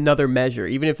it's just another measure.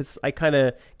 Even if I kind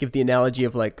of give the analogy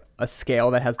of like a scale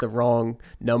that has the wrong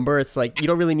number. It's like you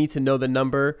don't really need to know the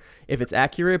number if it's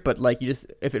accurate, but like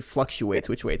if it fluctuates,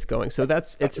 which way it's going. So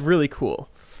it's really cool.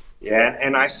 Yeah,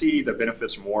 and I see the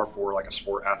benefits more for like a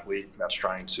sport athlete that's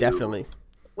trying to Definitely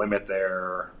limit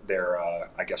their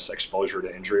I guess exposure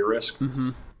to injury risk.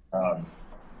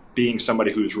 Being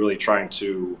somebody who's really trying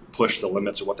to push the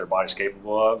limits of what their body's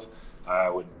capable of,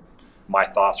 my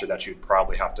thoughts are that you'd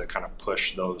probably have to kind of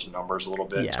push those numbers a little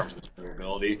bit in terms of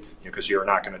variability, because you're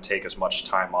not going to take as much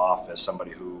time off as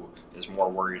somebody who is more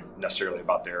worried necessarily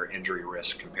about their injury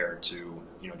risk compared to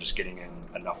just getting in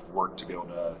enough work to be able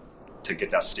to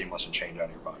get that stimulus and change out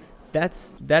of your body.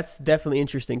 That's definitely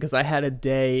interesting, because I had a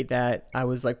day that I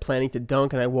was like planning to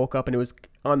dunk, and I woke up and it was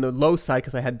on the low side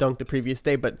because I had dunked the previous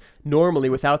day. But normally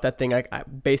without that thing, I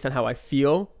based on how I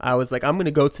feel, I was like, I'm going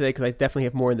to go today because I definitely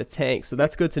have more in the tank. So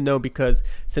that's good to know, because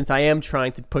since I am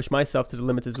trying to push myself to the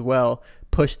limits as well,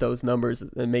 push those numbers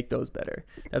and make those better.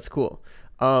 That's cool.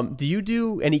 Do you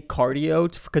do any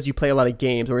cardio because you play a lot of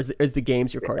games, or is the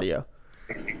games your cardio?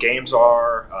 Games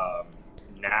are.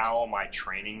 Now my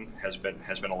training has been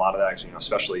a lot of that,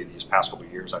 especially these past couple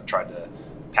of years. I've tried to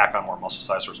pack on more muscle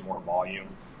size, so there's more volume.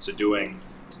 So doing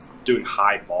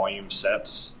high volume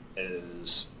sets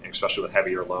is, especially with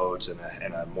heavier loads and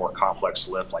a more complex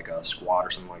lift like a squat or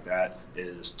something like that,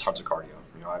 is tons of cardio.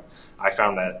 I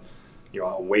found that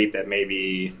a weight that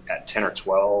maybe at 10 or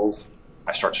 12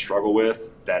 I start to struggle with,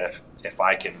 that if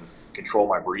I can control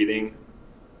my breathing,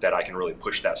 that I can really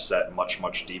push that set much,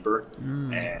 much deeper.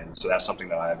 And so that's something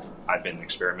that I've been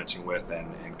experimenting with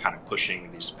and kind of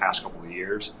pushing these past couple of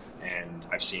years. And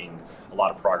I've seen a lot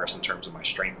of progress in terms of my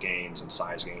strength gains and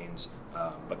size gains,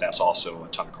 but that's also a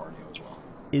ton of cardio as well.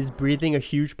 Is breathing a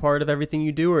huge part of everything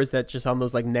you do, or is that just on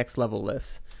those like next level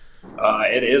lifts?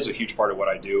 It is a huge part of what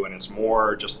I do, and it's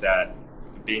more just that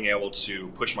being able to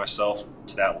push myself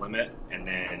to that limit and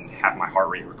then have my heart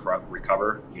rate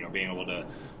recover, being able to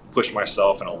push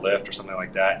myself in a lift or something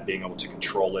like that, and being able to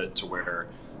control it to where,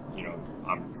 you know,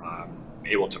 I'm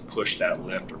able to push that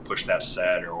lift or push that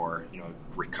set, or you know,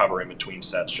 recover in between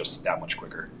sets just that much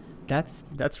quicker.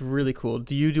 That's really cool.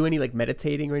 Do you do any like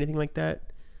meditating or anything like that?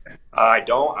 I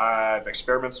don't. I've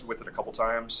experimented with it a couple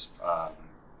times.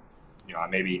 You know, I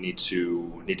maybe need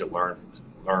to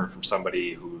learn from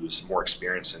somebody who's more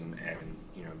experienced, and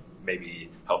you know, maybe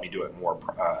help me do it more,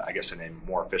 I guess, in a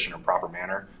more efficient or proper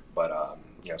manner. But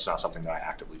you know, it's not something that I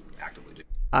actively do.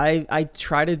 I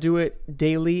try to do it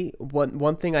daily.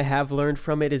 One thing I have learned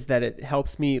from it is that it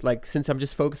helps me, like, since I'm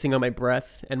just focusing on my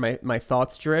breath and my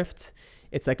thoughts drift,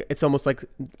 it's almost like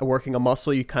working a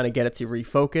muscle. You kind of get it to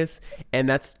refocus, and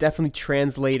that's definitely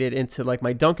translated into like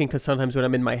my dunking, because sometimes when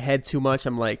I'm in my head too much,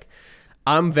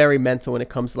 I'm very mental when it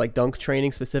comes to like dunk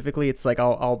training specifically. It's like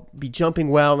I'll be jumping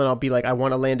well, and I'll be like, I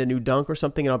want to land a new dunk or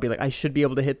something, and I'll be like, I should be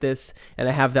able to hit this, and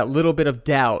I have that little bit of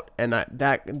doubt. And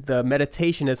that the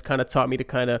meditation has kind of taught me to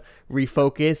kind of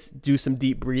refocus, do some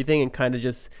deep breathing, and kind of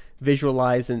just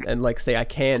visualize and like say I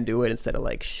can do it instead of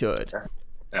like should.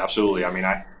 Absolutely. I mean,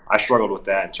 I struggled with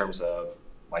that in terms of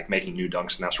like making new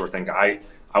dunks and that sort of thing. I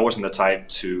wasn't the type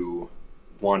to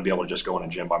be able to just go in a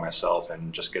gym by myself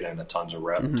and just get into tons of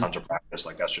reps, tons of practice.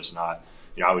 Like that's just not,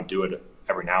 you know, I would do it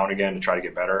every now and again to try to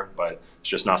get better, but it's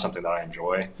just not something that I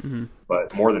enjoy.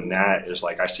 But more than that is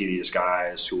like, I see these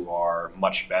guys who are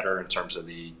much better in terms of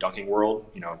the dunking world,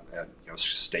 you know,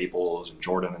 Staples and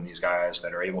Jordan and these guys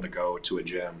that are able to go to a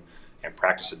gym and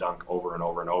practice a dunk over and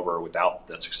over and over without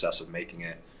the success of making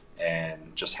it,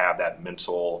 and just have that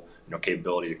mental, you know,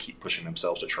 capability to keep pushing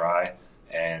themselves to try.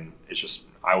 And it's just,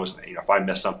 you know, if I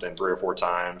miss something 3 or 4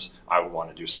 times, I would want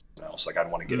to do something else. Like I'd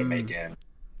want to get a make in.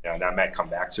 You know, that might come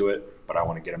back to it, but I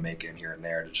want to get a make in here and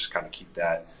there to just kind of keep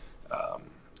that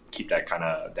kind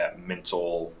of that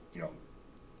mental, you know,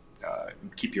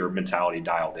 keep your mentality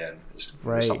dialed in. Is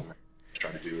Right. something I'm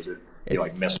trying to do. Is it you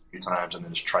like miss a few times and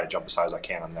then just try to jump as high as I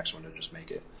can on the next one to just make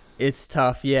it. It's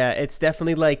tough. Yeah, it's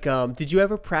definitely like, did you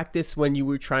ever practice when you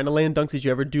were trying to land dunks? Did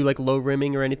you ever do like low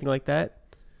rimming or anything like that?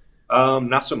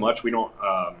 Not so much. We don't.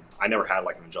 I never had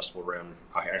like an adjustable rim.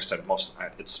 Like I said,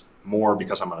 it's more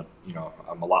because I'm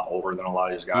a lot older than a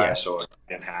lot of these guys, Yeah. so I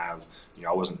didn't have, you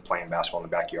know, I wasn't playing basketball in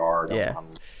the backyard Yeah.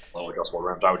 on low adjustable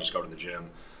rims. I would just go to the gym,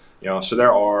 you know. So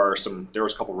there was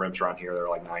a couple rims around here that are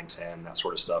like 9, 10, that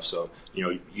sort of stuff. So you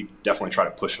know, you definitely try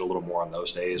to push it a little more on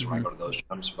those days when I go to those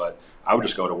gyms. But I would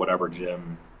just go to whatever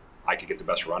gym I could get the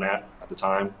best run at the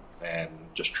time, and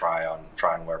just try on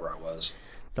wherever I was.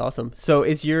 It's awesome. So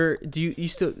you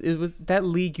still, it was that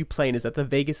league you play in, is that the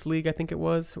Vegas League, I think it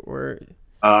was, or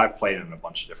I've played in a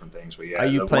bunch of different things, but yeah. are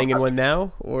you playing in one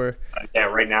now, or? Yeah,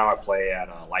 right now I play at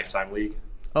a Lifetime League.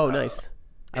 Oh, nice.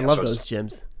 I Yeah, love so those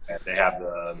gyms. they have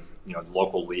the, you know, the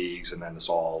local leagues, and then it's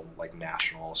all like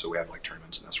national. So we have like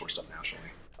tournaments and that sort of stuff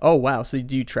nationally. Oh, wow. So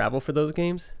do you travel for those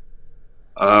games?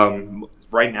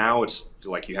 Right now it's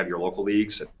like you have your local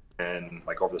leagues, and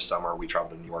like over the summer we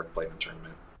travel to New York, playing a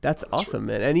tournament. That's awesome,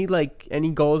 man. Any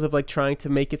goals of like trying to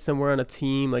make it somewhere on a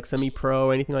team, like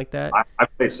semi-pro, anything like that? I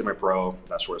played semi-pro,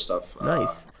 that sort of stuff.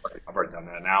 Nice. I've already done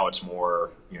that. Now it's more,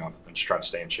 you know, I'm just trying to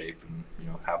stay in shape and, you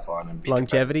know, have fun and be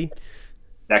Longevity?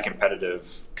 that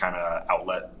competitive kind of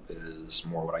outlet is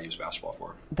more what I use basketball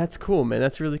for. That's cool, man.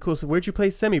 That's really cool. So where'd you play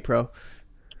semi-pro?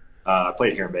 I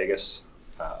played here in Vegas.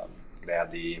 They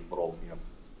had the little, you know,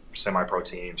 semi-pro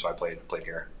team, so I played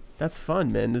here. That's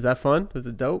fun, man. Was that fun? Was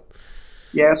it dope?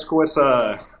 Yeah, it's cool. It's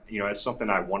you know, it's something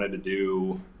I wanted to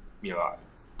do, you know,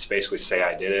 to basically say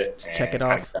I did it and Check it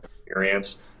kind off. of get that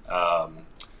experience.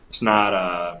 It's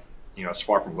not you know, it's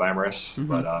far from glamorous,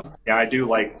 but yeah, I do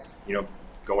like, you know,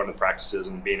 going to the practices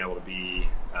and being able to be,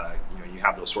 you know, you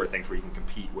have those sort of things where you can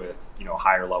compete with, you know,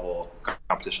 higher level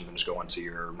competition than just go into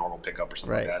your normal pickup or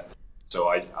something Right. like that. So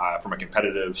I from a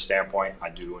competitive standpoint, I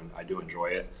do enjoy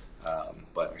it.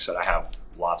 But like I said, I have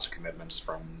lots of commitments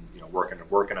from, you know,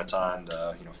 working a ton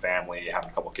to, you know, family,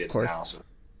 having a couple kids now. So,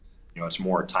 you know, it's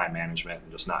more time management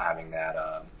and just not having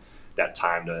that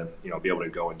time to, you know, be able to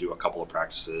go and do a couple of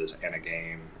practices and a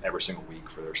game every single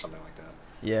week or something like that.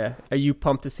 Yeah. Are you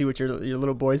pumped to see what your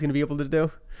little boy's going to be able to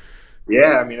do?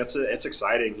 Yeah, I mean, it's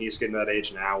exciting. He's getting that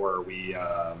age now where you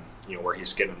know, where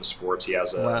he's getting into sports.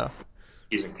 Wow.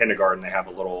 He's in kindergarten. They have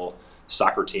a little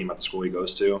soccer team at the school he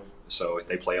goes to. So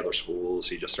they play other schools.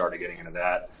 He just started getting into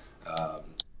that.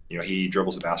 You know, he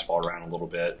dribbles the basketball around a little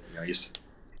bit. You know,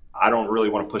 I don't really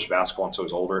want to push basketball until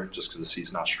he's older, just because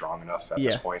he's not strong enough at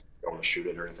this point to be able to shoot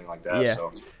it or anything like that. Yeah.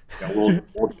 So, you know,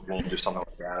 we'll do something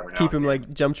like that every now Keep and him again.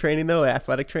 like jump training though,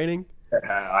 athletic training.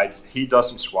 He does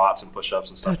some squats and push-ups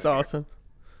and stuff. That's awesome.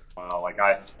 well.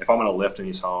 If I'm gonna lift and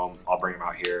he's home, I'll bring him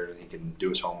out here and he can do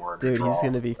his homework. Dude, he's draw,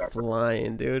 gonna be whatever.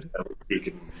 flying, dude. He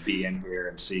can be in here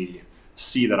and see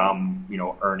that I'm,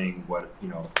 earning what,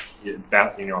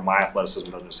 my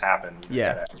athleticism doesn't just happen.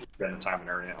 Yeah. I gotta spend the time and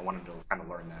earn it. I want him to kind of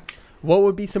learn that. What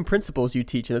would be some principles you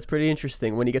teach? And it's pretty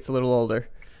interesting when he gets a little older.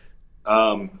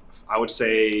 I would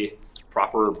say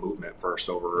proper movement first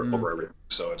over everything.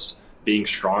 So it's being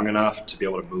strong enough to be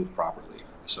able to move properly.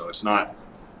 So it's not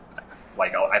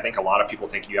like, I think a lot of people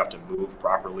think you have to move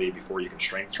properly before you can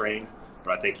strength train,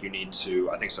 but I think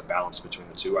it's a balance between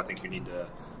the two. I think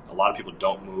a lot of people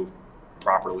don't move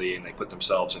properly and they put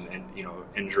themselves in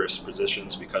injurious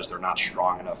positions because they're not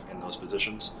strong enough in those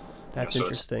positions. That's so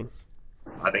interesting.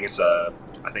 I think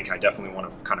I definitely want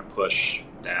to kind of push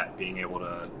that, being able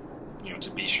to,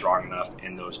 to be strong enough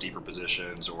in those deeper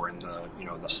positions or in the,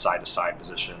 the side to side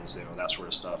positions, that sort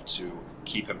of stuff, to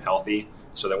keep him healthy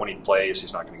so that when he plays,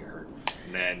 he's not going to get hurt.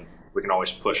 And then we can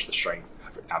always push the strength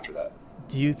after that.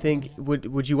 Do you think,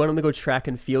 would you want him to go track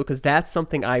and field? Because that's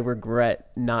something I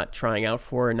regret not trying out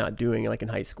for and not doing like in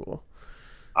high school.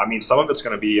 I mean, some of it's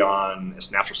going to be on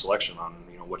it's natural selection on,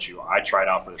 I tried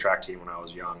out for the track team when I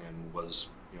was young and was,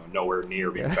 nowhere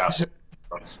near being fast.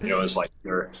 It's like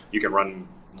you can run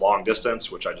long distance,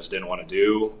 which I just didn't want to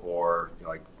do, or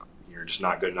you're just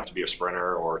not good enough to be a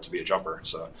sprinter or to be a jumper.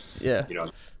 So, yeah,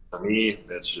 for me,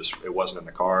 it wasn't in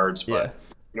the cards, but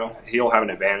he'll have an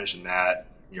advantage in that,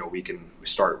 we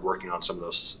start working on some of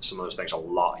those things a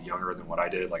lot younger than what I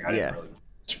did. Like I didn't really play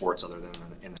sports other than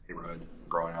in the neighborhood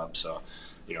growing up. So,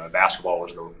 basketball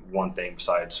was the one thing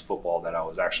besides football that I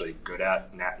was actually good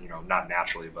at, not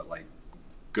naturally, but like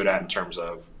good at in terms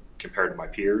of compared to my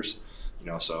peers,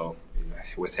 so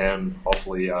with him,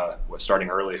 hopefully, with starting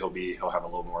early, he'll have a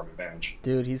little more of an advantage.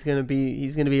 Dude, he's gonna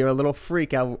be a little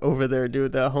freak out over there,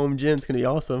 dude. The home gym's gonna be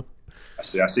awesome. I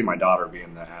see my daughter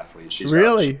being the athlete. She's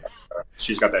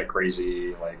got that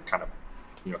crazy, like, kind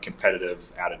of,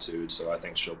 competitive attitude. So I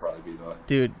think she'll probably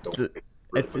be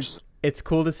it's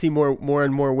cool to see more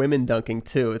and more women dunking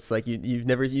too. It's like you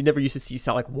never used to see, you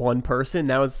saw like one person.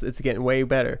 Now it's getting way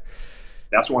better.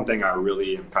 That's one thing I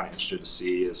really am kind of interested to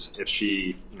see, is if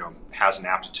she, has an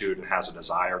aptitude and has a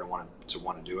desire to want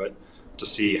to do it, to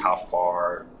see how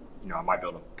far, I might be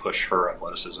able to push her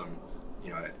athleticism,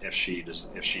 if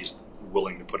she's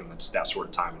willing to put in that sort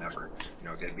of time and effort.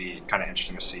 It'd be kind of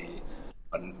interesting to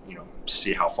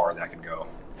see how far that can go.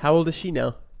 How old is she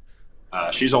now?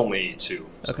 She's only 2.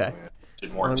 So okay.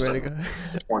 It's more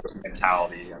just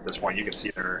mentality at this point. You can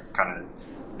see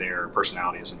their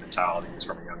personalities and mentalities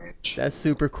from a young age. That's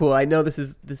super cool. I know this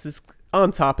is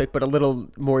on topic, but a little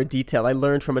more detail. I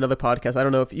learned from another podcast. I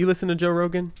don't know if you listen to Joe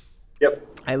Rogan.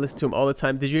 Yep. I listen to him all the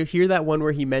time. Did you hear that one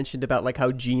where he mentioned about like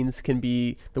how genes can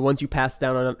be the ones you pass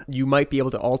down on, you might be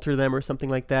able to alter them or something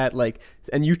like that? Like,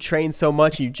 and you train so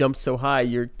much, you jump so high,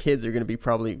 your kids are going to be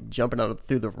probably jumping out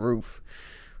through the roof.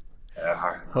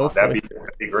 Hopefully.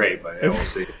 That'd be great, but we'll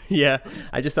see. Yeah,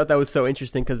 I just thought that was so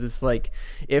interesting because it's like,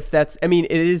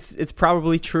 it's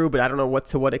probably true, but I don't know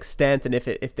to what extent and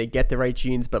if they get the right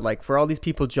genes. But like for all these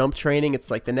people jump training,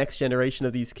 it's like the next generation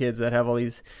of these kids that have all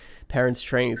these parents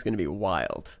training is going to be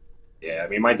wild. Yeah, I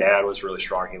mean, my dad was really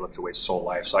strong. He lifted weights his whole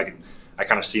life, so I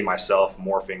kind of see myself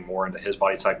morphing more into his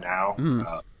body type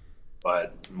now.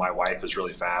 But my wife is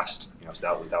really fast,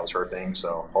 so that was her thing.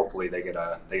 So hopefully they get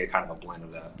kind of a blend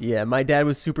of that. Yeah, my dad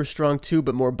was super strong too,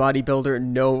 but more bodybuilder,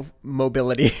 no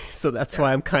mobility. So that's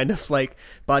why I'm kind of like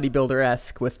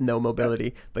bodybuilder-esque with no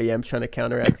mobility. But yeah, I'm trying to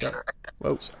counteract that.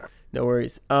 Whoa, no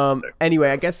worries. Anyway,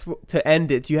 I guess to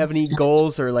end it, do you have any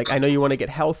goals, or like, I know you want to get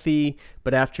healthy,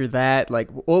 but after that, like,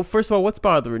 well, first of all, what's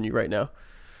bothering you right now?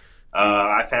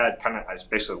 I've had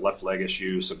basically left leg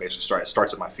issues. So basically it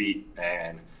starts at my feet,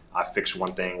 and I fix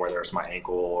one thing, whether it's my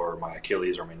ankle or my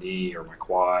Achilles or my knee or my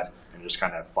quad, and just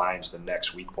kind of finds the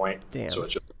next weak point. Damn. So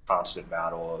it's just a constant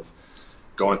battle of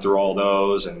going through all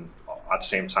those and at the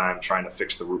same time trying to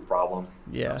fix the root problem.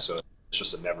 Yeah. So it's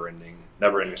just a never ending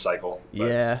cycle. But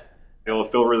yeah. It'll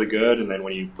feel really good. And then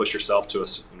when you push yourself to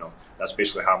that's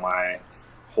basically how my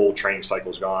whole training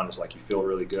cycle's gone, is like you feel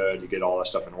really good, you get all that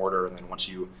stuff in order. And then once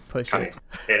you kind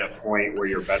of hit a point where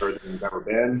you're better than you've ever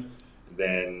been,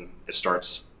 then it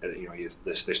starts,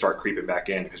 they start creeping back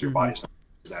in because your body's not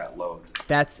that load.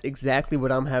 That's exactly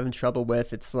what I'm having trouble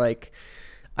with. It's like,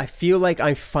 I feel like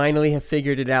I finally have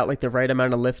figured it out, like the right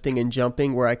amount of lifting and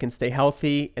jumping where I can stay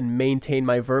healthy and maintain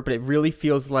my vert. But it really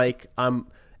feels like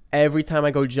every time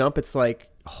I go jump, it's like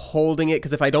holding it.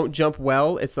 Because if I don't jump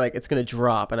well, it's like it's going to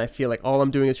drop. And I feel like all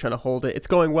I'm doing is trying to hold it. It's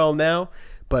going well now,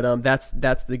 but that's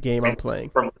the game I'm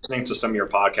playing. From listening to some of your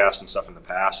podcasts and stuff in the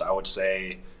past, I would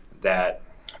say that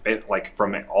like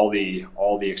from all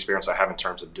the experience I have in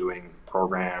terms of doing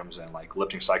programs and like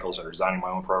lifting cycles or designing my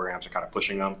own programs and kind of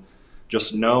pushing them,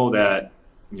 just know that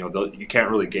you can't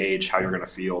really gauge how you're going to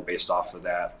feel based off of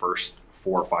that first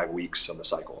 4 or 5 weeks of the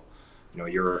cycle.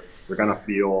 You're going to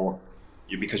feel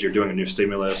because you're doing a new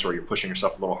stimulus or you're pushing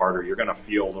yourself a little harder, you're going to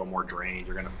feel a little more drained.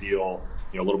 You're going to feel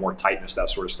a little more tightness, that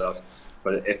sort of stuff.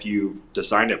 But if you've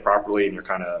designed it properly and you're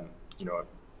kind of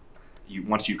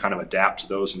once you kind of adapt to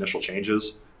those initial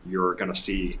changes, you're going to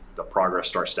see the progress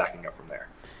start stacking up from there.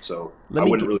 So I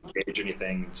wouldn't really gauge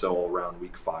anything until around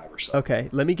week 5 or so. Okay,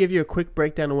 let me give you a quick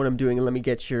breakdown of what I'm doing and let me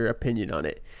get your opinion on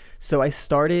it. So I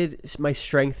started my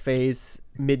strength phase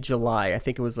mid-July. I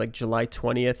think it was like July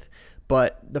 20th.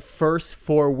 But the first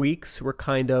 4 weeks were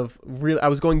kind of real. I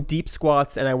was going deep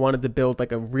squats and I wanted to build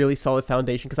like a really solid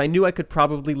foundation because I knew I could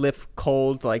probably lift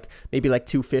cold, like maybe like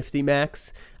 250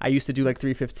 max. I used to do like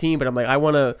 315, but I'm like, I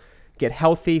want to get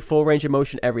healthy, full range of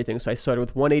motion, everything. So I started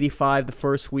with 185 the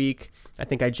first week. I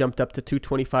think I jumped up to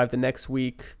 225 the next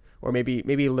week, or maybe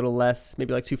a little less,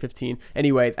 maybe like 215.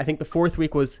 Anyway, I think the 4th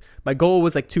week my goal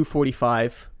was like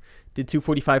 245. Did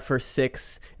 245 for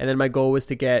 6, and then my goal was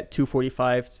to get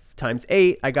 245 times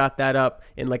 8. I got that up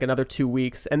in like another 2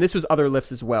 weeks, and this was other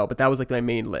lifts as well, but that was like my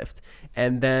main lift.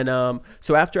 And then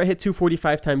so after I hit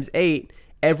 245 times 8,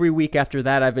 every week after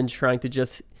that I've been trying to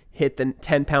just hit the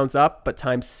 10 pounds up but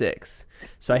times 6.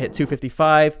 So I hit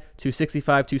 255,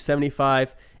 265,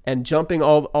 275, and jumping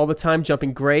all the time,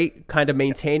 jumping great, kind of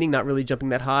maintaining, not really jumping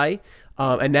that high.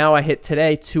 And now I hit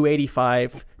today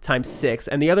 285 times 6.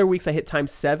 And the other weeks I hit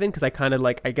times 7 because I kind of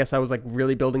I guess I was like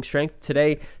really building strength.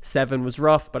 Today 7 was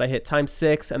rough, but I hit times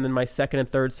 6. And then my second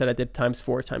and third set I did times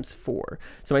 4 times 4.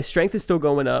 So my strength is still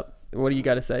going up. What do you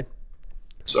got to say?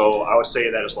 So I would say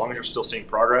that as long as you're still seeing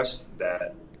progress,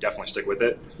 that definitely stick with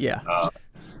it. Yeah.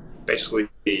 Basically,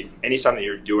 anytime that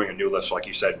you're doing a new lift, so like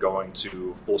you said, going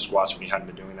to full squats when you hadn't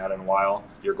been doing that in a while,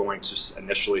 you're going to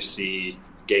initially see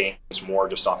gains more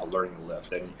just off of learning the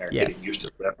lift and getting used to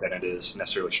the lift than it is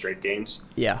necessarily strength gains.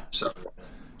 Yeah. So,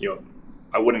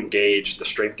 I wouldn't gauge the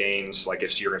strength gains like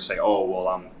if you're going to say, oh, well,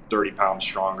 I'm 30 pounds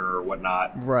stronger or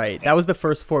whatnot. Right. That was the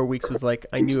first 4 weeks was like,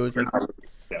 I knew it was like.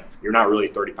 Yeah. You're not really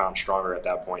 30 pounds stronger at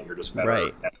that point. You're just better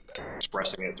at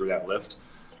expressing it through that lift.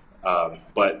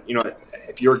 But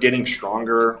if you're getting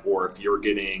stronger, or if you're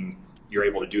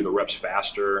able to do the reps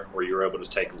faster, or you're able to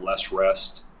take less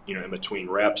rest, in between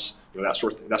reps, that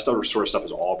sort of stuff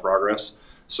is all progress.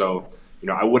 So,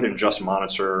 I wouldn't just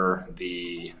monitor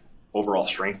the overall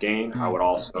strength gain. I would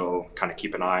also kind of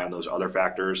keep an eye on those other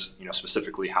factors,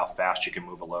 specifically how fast you can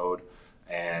move a load.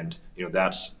 And,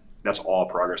 that's all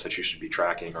progress that you should be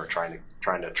tracking or trying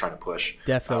to push.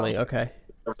 Definitely. Okay. In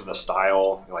terms of the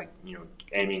style,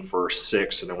 aiming for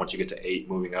 6, and then once you get to 8,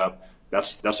 moving up.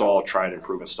 That's all try and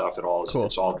improvement stuff.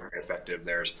 It's all very effective.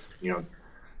 There's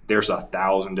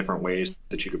 1,000 different ways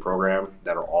that you could program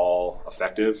that are all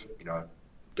effective.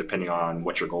 Depending on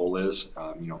what your goal is.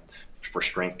 For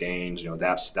strength gains,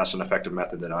 that's an effective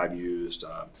method that I've used.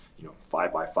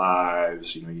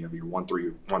 5x5s. You have your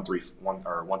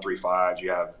 1-3-5s.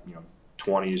 You have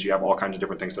 20s. You have all kinds of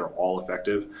different things that are all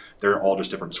effective. They're all just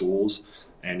different tools.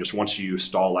 And just once you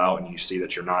stall out and you see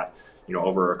that you're not,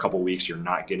 over a couple weeks, you're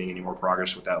not getting any more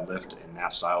progress with that lift and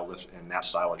that style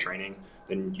of training,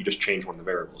 then you just change one of the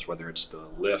variables, whether it's the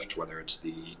lift, whether it's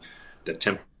the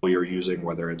tempo you're using,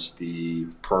 whether it's the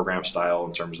program style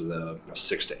in terms of the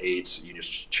 6 to 8s. You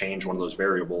just change one of those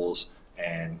variables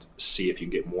and see if you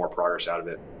can get more progress out of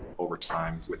it over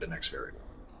time with the next variable.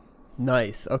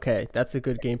 Nice. Okay, that's a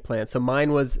good game plan. So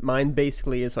mine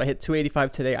basically is, so I hit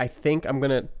 285 today. I think I'm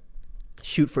gonna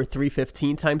shoot for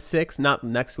 315 times 6, not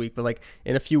next week, but like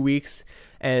in a few weeks.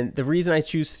 And the reason I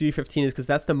choose 315 is because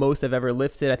that's the most I've ever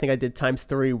lifted. I think I did times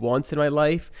 3 once in my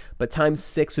life, but times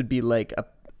 6 would be like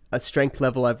a strength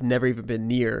level I've never even been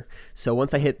near. So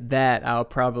once I hit that, I'll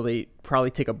probably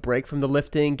take a break from the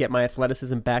lifting, get my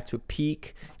athleticism back to a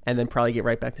peak, and then probably get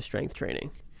right back to strength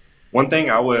training. One thing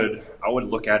I would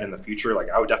look at in the future,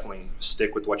 I would definitely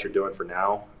stick with what you're doing for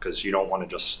now, because you don't want to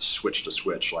just switch to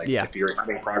switch. If you're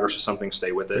having progress with something,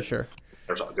 stay with it. For sure.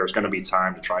 There's going to be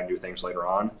time to try and do things later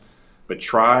on, but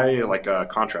try a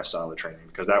contrast style of training,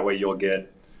 because that way you'll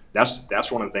get. That's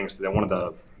one of the things that one of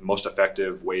the most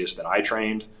effective ways that I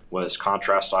trained was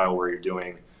contrast style, where you're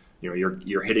doing,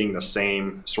 you're hitting the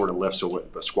same sort of lifts, so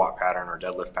a squat pattern or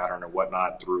deadlift pattern or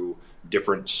whatnot, through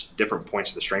different points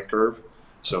of the strength curve.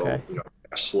 So, okay.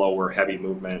 A slower, heavy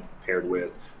movement paired with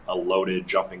a loaded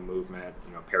jumping movement,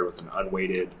 paired with an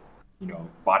unweighted,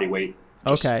 body weight.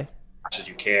 Okay. As much as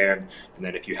you can. And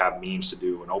then if you have means to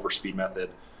do an overspeed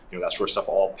method, that sort of stuff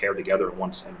all paired together in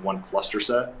one cluster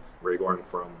set. where you're going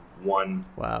from one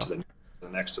Wow. to the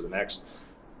next to the next,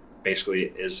 basically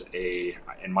is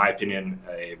in my opinion,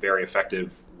 a very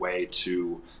effective way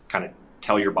to kind of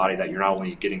tell your body that you're not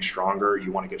only getting stronger,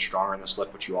 you want to get stronger in this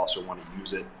lift, but you also want to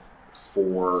use it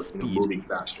for moving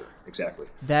faster. Exactly.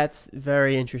 That's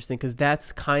very interesting, because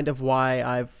that's kind of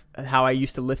why how I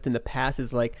used to lift in the past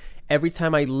is like every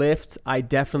time I lift, I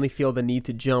definitely feel the need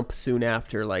to jump soon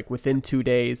after, like within 2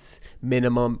 days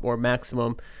minimum or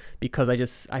maximum, because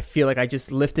I feel like I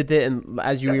just lifted it. And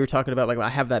as we were talking about, like I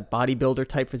have that bodybuilder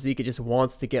type physique. It just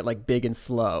wants to get like big and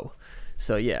slow.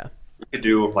 So yeah. You could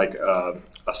do like a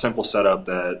simple setup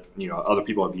that, other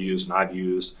people have used and I've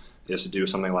used, is to do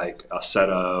something like a set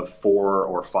of 4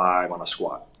 or 5 on a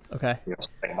squat. Okay.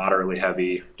 Something moderately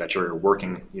heavy that you're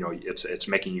working, it's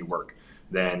making you work.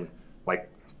 Then like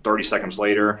 30 seconds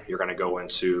later, you're going to go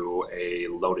into a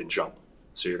loaded jump.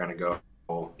 So you're going to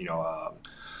go,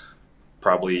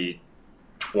 probably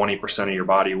 20% of your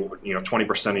body,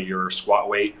 20% of your squat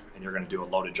weight, and you're going to do a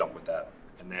loaded jump with that.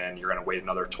 And then you're going to wait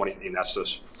another 20, and that's the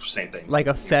same thing. Like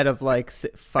a set of like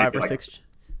 5 or 6?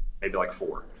 Maybe like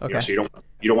 4. Okay. So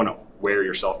you don't want to wear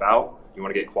yourself out. You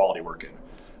want to get quality work in.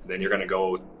 Then you're going to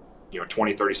go,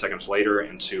 20, 30 seconds later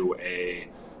into an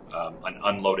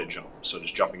unloaded jump. So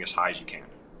just jumping as high as you can.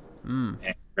 And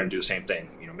you're going to do the same thing,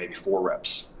 maybe 4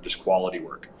 reps, just quality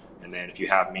work. And then if you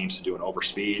have means to do an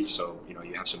overspeed, so,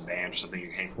 you have some bands or something you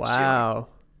can hang from the ceiling,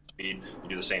 speed, you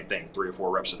do the same thing, 3 or 4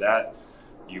 reps of that.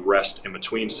 You rest in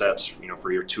between sets,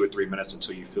 for your 2 or 3 minutes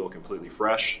until you feel completely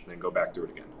fresh, then go back through it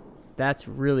again. That's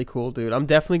really cool, dude. I'm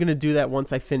definitely going to do that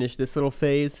once I finish this little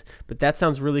phase. But that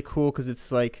sounds really cool, because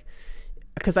it's like,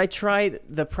 because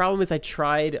the problem is I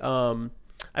tried, I don't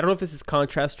know if this is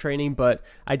contrast training, but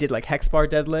I did like hex bar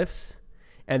deadlifts.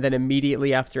 And then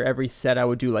immediately after every set, I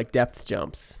would do like depth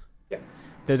jumps. Yeah.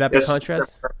 Did that be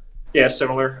contrast? Yeah, it's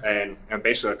similar. And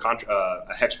basically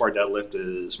a hex bar deadlift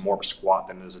is more of a squat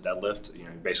than it is a deadlift.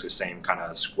 Basically the same kind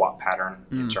of squat pattern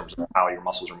in terms of how your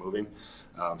muscles are moving.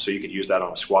 So you could use that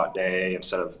on a squat day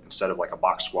instead of like a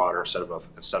box squat, or instead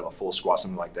of a full squat,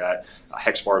 something like that. A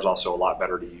hex bar is also a lot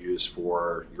better to use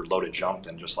for your loaded jump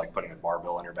than just like putting a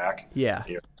barbell on your back. Yeah.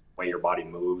 The way your body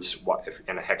moves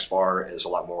in a hex bar is a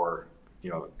lot more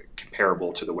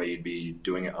comparable to the way you'd be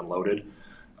doing it unloaded.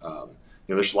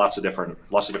 There's lots of different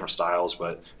styles,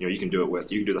 but you can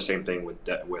do the same thing with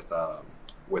a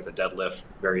deadlift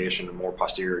variation, more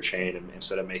posterior chain, and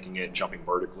instead of making it jumping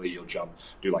vertically, you'll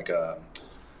do like a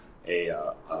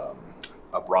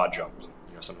broad jump,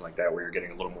 something like that, where you're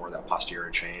getting a little more of that posterior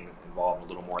chain involved, a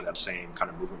little more of that same kind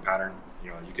of movement pattern.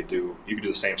 You could do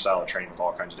the same style of training with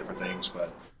all kinds of different things,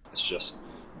 but it's just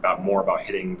more about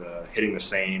hitting the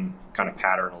same kind of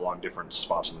pattern along different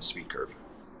spots in the speed curve.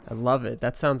 I love it.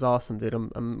 That sounds awesome, dude.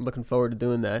 I'm looking forward to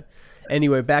doing that.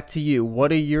 Anyway, back to you.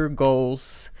 What are your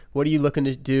goals? What are you looking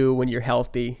to do when you're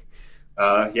healthy?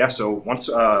 So once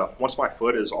my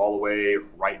foot is all the way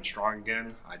right and strong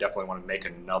again, I definitely want to make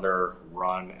another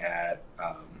run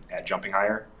at jumping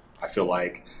higher. I feel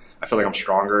like I'm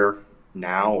stronger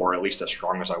now, or at least as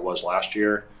strong as I was last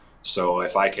year. So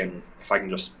if I can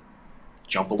just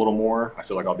jump a little more, I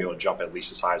feel like I'll be able to jump at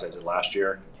least as high as I did last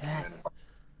year. Yes. And if I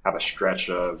have a stretch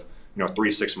of 3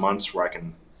 to 6 months where I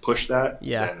can push that,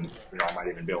 then I might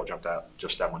even be able to jump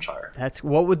that much higher.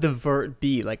 What would the vert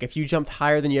be? Like if you jumped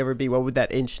higher than you ever be, what would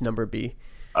that inch number be?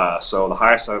 So the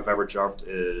highest I've ever jumped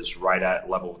is right at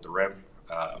level with the rim.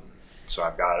 So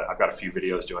I've got a few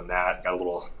videos doing that. Got a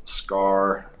little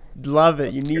scar. Love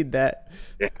it. You need that.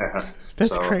 Yeah.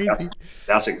 That's crazy.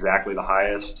 That's exactly the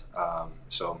highest.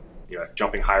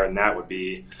 Jumping higher than that would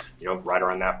be, right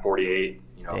around that 48,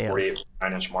 48,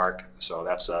 49-inch mark. So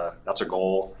that's a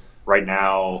goal. Right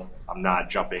now, I'm not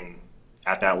jumping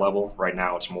at that level. Right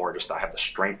now, it's more just I have the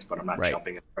strength, but I'm not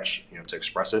jumping as much, to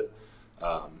express it.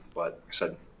 But like I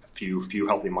said, a few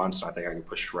healthy months, and I think I can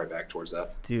push right back towards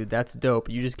that. Dude, that's dope.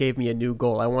 You just gave me a new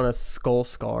goal. I want a skull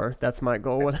scar. That's my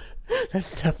goal.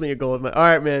 That's definitely a goal of mine. All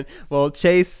right, man. Well,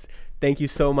 Chase, thank you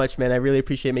so much, man. I really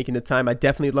appreciate making the time. I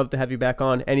definitely love to have you back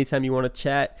on anytime you want to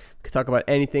chat. We could talk about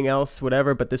anything else,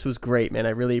 whatever, but this was great, man. I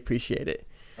really appreciate it.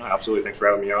 Absolutely. Thanks for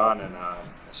having me on. And I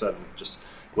said, I'm just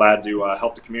glad to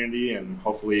help the community. And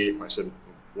hopefully, like I said,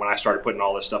 when I started putting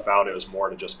all this stuff out, it was more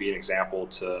to just be an example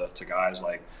to guys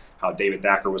like how David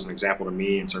Thacker was an example to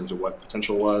me in terms of what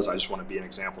potential was. I just want to be an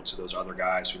example to those other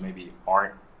guys who maybe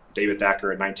aren't David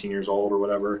Thacker at 19 years old or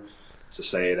whatever, to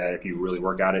say that if you really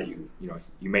work at it, you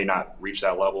may not reach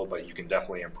that level, but you can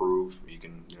definitely improve. You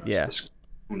can,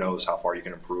 who knows how far you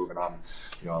can improve, and I'm,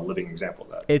 a living example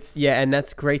of that. And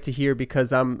that's great to hear,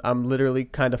 because I'm literally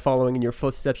kind of following in your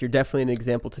footsteps. You're definitely an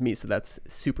example to me, so that's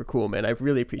super cool, man. I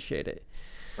really appreciate it.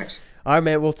 Thanks. All right,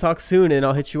 man. We'll talk soon, and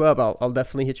I'll hit you up. I'll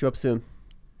definitely hit you up soon.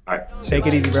 All right. Take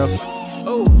it easy, bro.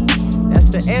 Oh,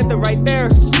 that's the anthem right there.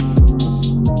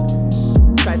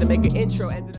 Tried to make an intro. Ended